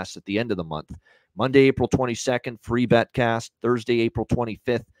BetCasts at the end of the month. Monday, April 22nd, free BetCast. Thursday, April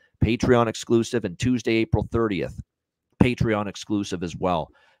 25th, Patreon exclusive. And Tuesday, April 30th, Patreon exclusive as well.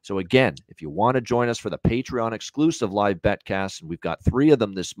 So again, if you want to join us for the Patreon exclusive live BetCast, and we've got 3 of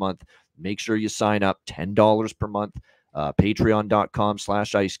them this month, make sure you sign up. $10 per month.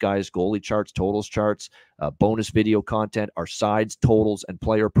 Patreon.com/IceGuys, goalie charts, totals charts, bonus video content, our sides, totals, and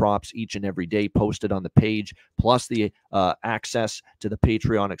player props each and every day posted on the page, plus the access to the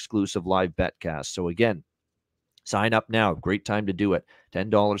Patreon exclusive live BetCast. So again, sign up now. Great time to do it.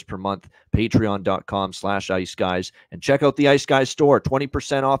 $10 per month. Patreon.com/IceGuys. And check out the Ice Guys store.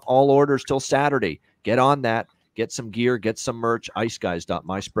 20% off all orders till Saturday. Get on that. Get some gear. Get some merch.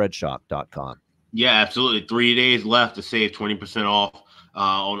 IceGuys.myspreadshop.com. Yeah, absolutely. 3 days left to save 20% off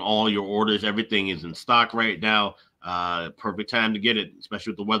on all your orders. Everything is in stock right now. Perfect time to get it,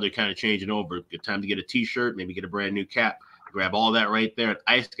 especially with the weather kind of changing over. Good time to get a T-shirt, maybe get a brand new cap. Grab all that right there at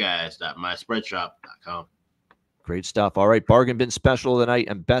iceguys.myspreadshop.com. Great stuff. All right, bargain bin special tonight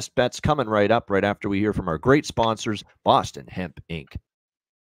and best bets coming right up right after we hear from our great sponsors, Boston Hemp Inc.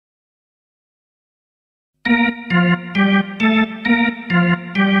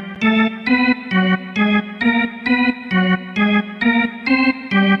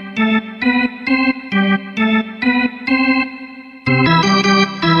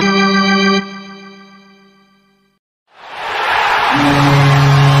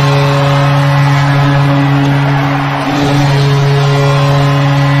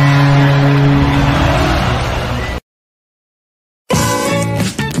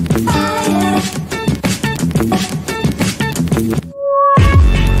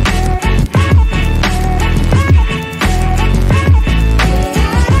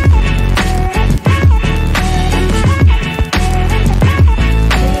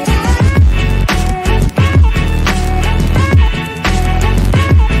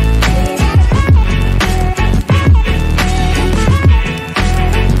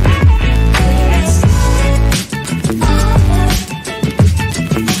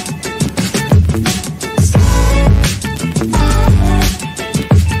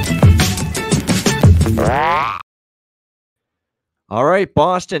 All right,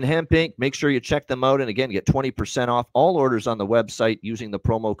 Boston Hemp Inc. Make sure you check them out. And again, get 20% off all orders on the website using the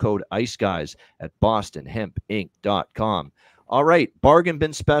promo code ICEGUYS at bostonhempinc.com. All right, bargain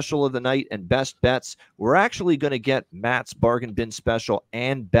bin special of the night and best bets. We're actually going to get Matt's bargain bin special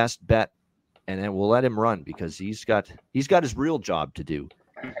and best bet, and then we'll let him run because he's got his real job to do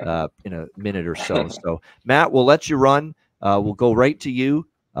in a minute or so. So, Matt, we'll let you run. We'll go right to you.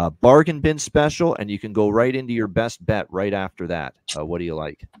 Bargain bin special, and you can go right into your best bet right after that. What do you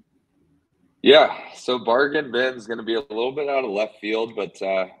like? Yeah, so bargain bin is going to be a little bit out of left field, but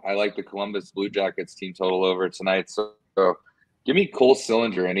I like the Columbus Blue Jackets team total over tonight. So give me Cole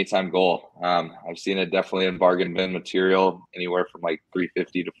Sillinger anytime goal. I've seen it definitely in bargain bin material, anywhere from like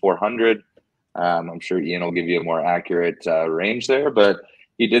 350 to 400. I'm sure Ian will give you a more accurate range there, but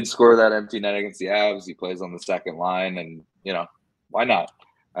he did score that empty net against the Avs. He plays on the second line, and why not?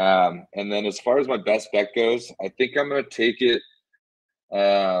 And then as far as my best bet goes, I think I'm going to take it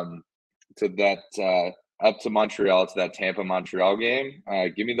to that up to Montreal, to that Tampa-Montreal game.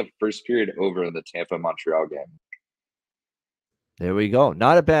 Give me the first period over in the Tampa-Montreal game. There we go.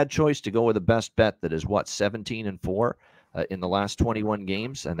 Not a bad choice to go with a best bet that is, 17-4 in the last 21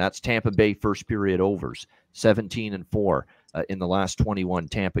 games, and that's Tampa Bay first period overs, 17-4 in the last 21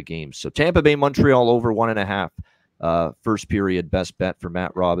 Tampa games. So Tampa Bay, Montreal over 1.5. First period best bet for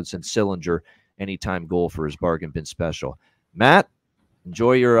Matt Robinson. Sillinger, anytime goal for his bargain bin special. Matt,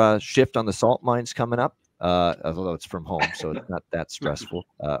 enjoy your shift on the salt mines coming up, although it's from home, so it's not that stressful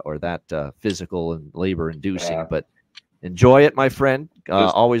or that physical and labor inducing, but enjoy it, my friend.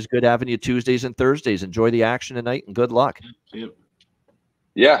 Always good having you Tuesdays and Thursdays. Enjoy the action tonight, and good luck.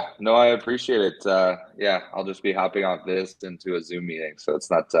 Yeah, no, I appreciate it. Yeah, I'll just be hopping off this into a Zoom meeting, so it's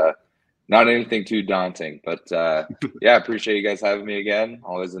not anything too daunting. But yeah, appreciate you guys having me again.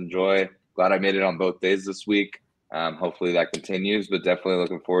 Always enjoy. Glad I made it on both days this week. Hopefully that continues, but definitely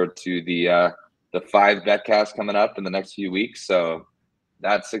looking forward to the 5 betcasts coming up in the next few weeks. So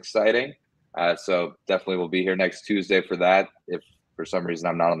that's exciting. So definitely we'll be here next Tuesday for that, if for some reason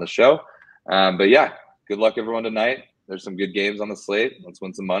I'm not on the show. But yeah, good luck everyone tonight. There's some good games on the slate. Let's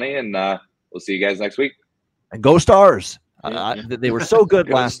win some money, and we'll see you guys next week. And go Stars. They were so good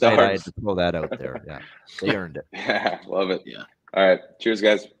last night. I had to throw that out there. Yeah, they earned it. Yeah, love it. Yeah. All right. Cheers,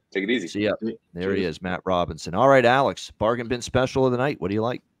 guys. Take it easy. See ya. There he is, Matt Robinson. All right, Alex, bargain bin special of the night. What do you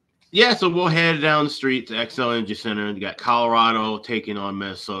like? Yeah, so we'll head down the street to XL Energy Center. You got Colorado taking on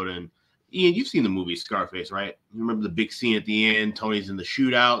Minnesota. And Ian, you've seen the movie Scarface, right? You remember the big scene at the end? Tony's in the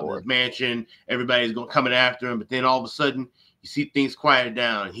shootout, in the mansion. Everybody's coming after him. But then all of a sudden, you see things quiet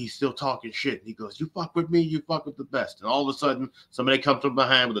down, and he's still talking shit. And he goes, "You fuck with me, you fuck with the best." And all of a sudden, somebody comes from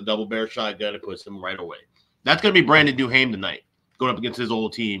behind with a double barrel shotgun and puts him right away. That's going to be Brandon Duhaime tonight, going up against his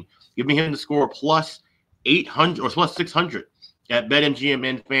old team. Give me him to score plus 800 or plus 600 at BetMGM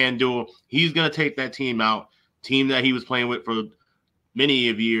and FanDuel. He's going to take that team out, team that he was playing with for many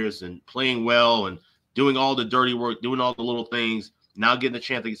of years and playing well and doing all the dirty work, doing all the little things. Now getting the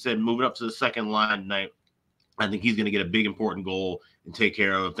chance, like you said, moving up to the second line tonight. I think he's going to get a big, important goal and take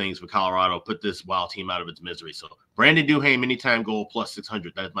care of things for Colorado, put this Wild team out of its misery. So Brandon Duhaime, anytime goal, plus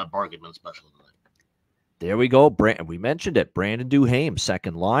 600. That is my bargain bin special tonight. There we go. We mentioned it. Brandon Duhaime,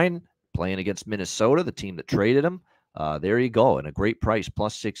 second line, playing against Minnesota, the team that traded him. There you go. And a great price,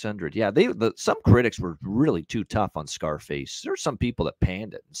 plus 600. Yeah, some critics were really too tough on Scarface. There are some people that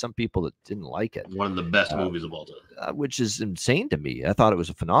panned it and some people that didn't like it. One of the best movies of all time. Which is insane to me. I thought it was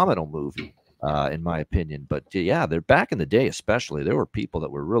a phenomenal movie. In my opinion. But yeah, they're back in the day, especially there were people that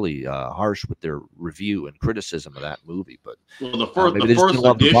were really harsh with their review and criticism of that movie. But the first edition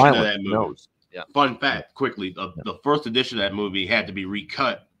of that movie, fun fact, quickly, the first edition of that movie had to be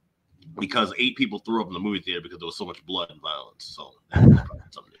recut because 8 people threw up in the movie theater because there was so much blood and violence. So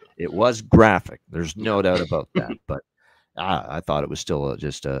it was graphic. There's no doubt about that. But I thought it was still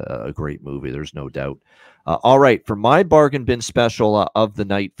just a great movie. There's no doubt. All right, for my bargain bin special of the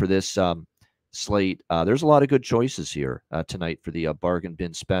night for this slate, there's a lot of good choices here tonight for the bargain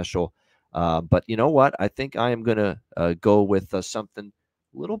bin special, but you know what, I think I am gonna go with something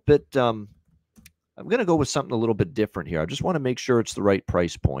a little bit I'm gonna go with something a little bit different here. I just want to make sure it's the right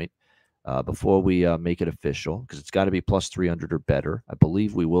price point before we make it official, because it's got to be plus 300 or better. I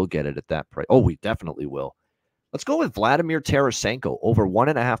believe we will get it at that price. Oh, we definitely will. Let's go with Vladimir Tarasenko over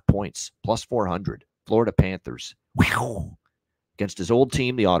 1.5 points, plus 400. Florida Panthers. Whew. Against his old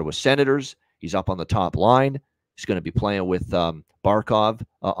team, the Ottawa Senators. He's up on the top line. He's going to be playing with Barkov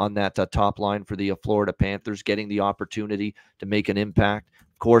on that top line for the Florida Panthers, getting the opportunity to make an impact.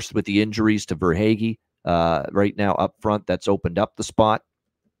 Of course, with the injuries to Verhaeghe right now up front, that's opened up the spot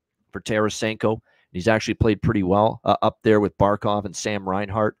for Tarasenko. He's actually played pretty well up there with Barkov and Sam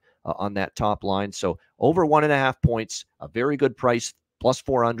Reinhart on that top line. So over 1.5 points, a very good price, plus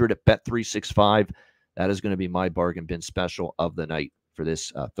 400 at Bet365. That is going to be my bargain bin special of the night for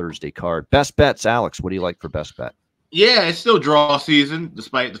this Thursday card. Best bets, Alex. What do you like for best bet? Yeah, it's still draw season,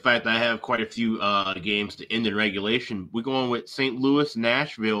 despite the fact that I have quite a few games to end in regulation. We're going with St. Louis,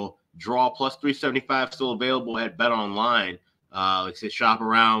 Nashville, draw plus 375 still available at Bet Online. Like I said, shop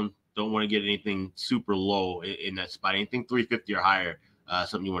around. Don't want to get anything super low in that spot. Anything 350 or higher,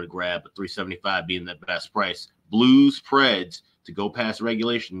 something you want to grab, but 375 being the best price. Blues, Preds to go past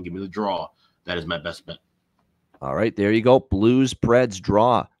regulation. Give me the draw. That is my best bet. All right, there you go. Blues, Preds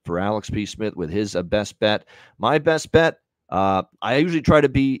draw for Alex P. Smith with his best bet. My best bet, I usually try to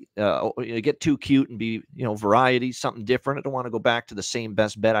be get too cute and be, variety, something different. I don't want to go back to the same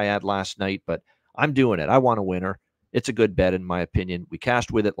best bet I had last night, but I'm doing it. I want a winner. It's a good bet in my opinion. We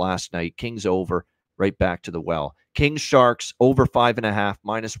cashed with it last night. Kings over, right back to the well. Kings Sharks over 5.5,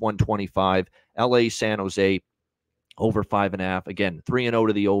 minus 125. LA San Jose over 5.5. Again, 3-0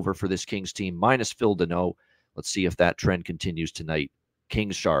 to the over for this Kings team, minus Phil Deneau. Let's see if that trend continues tonight.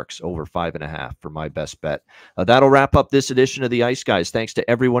 Kings Sharks over 5.5 for my best bet. That'll wrap up this edition of the Ice Guys. Thanks to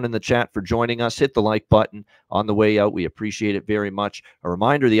everyone in the chat for joining us. Hit the like button on the way out. We appreciate it very much. A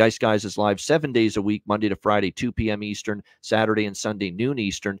reminder, the Ice Guys is live 7 days a week, Monday to Friday, 2 p.m. Eastern, Saturday and Sunday, noon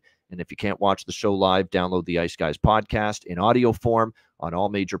Eastern. And if you can't watch the show live, download the Ice Guys podcast in audio form on all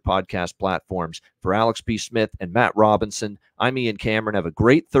major podcast platforms. For Alex P. Smith and Matt Robinson, I'm Ian Cameron. Have a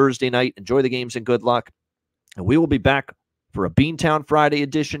great Thursday night. Enjoy the games and good luck. And we will be back for a Beantown Friday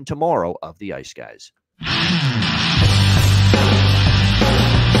edition tomorrow of the Ice Guys.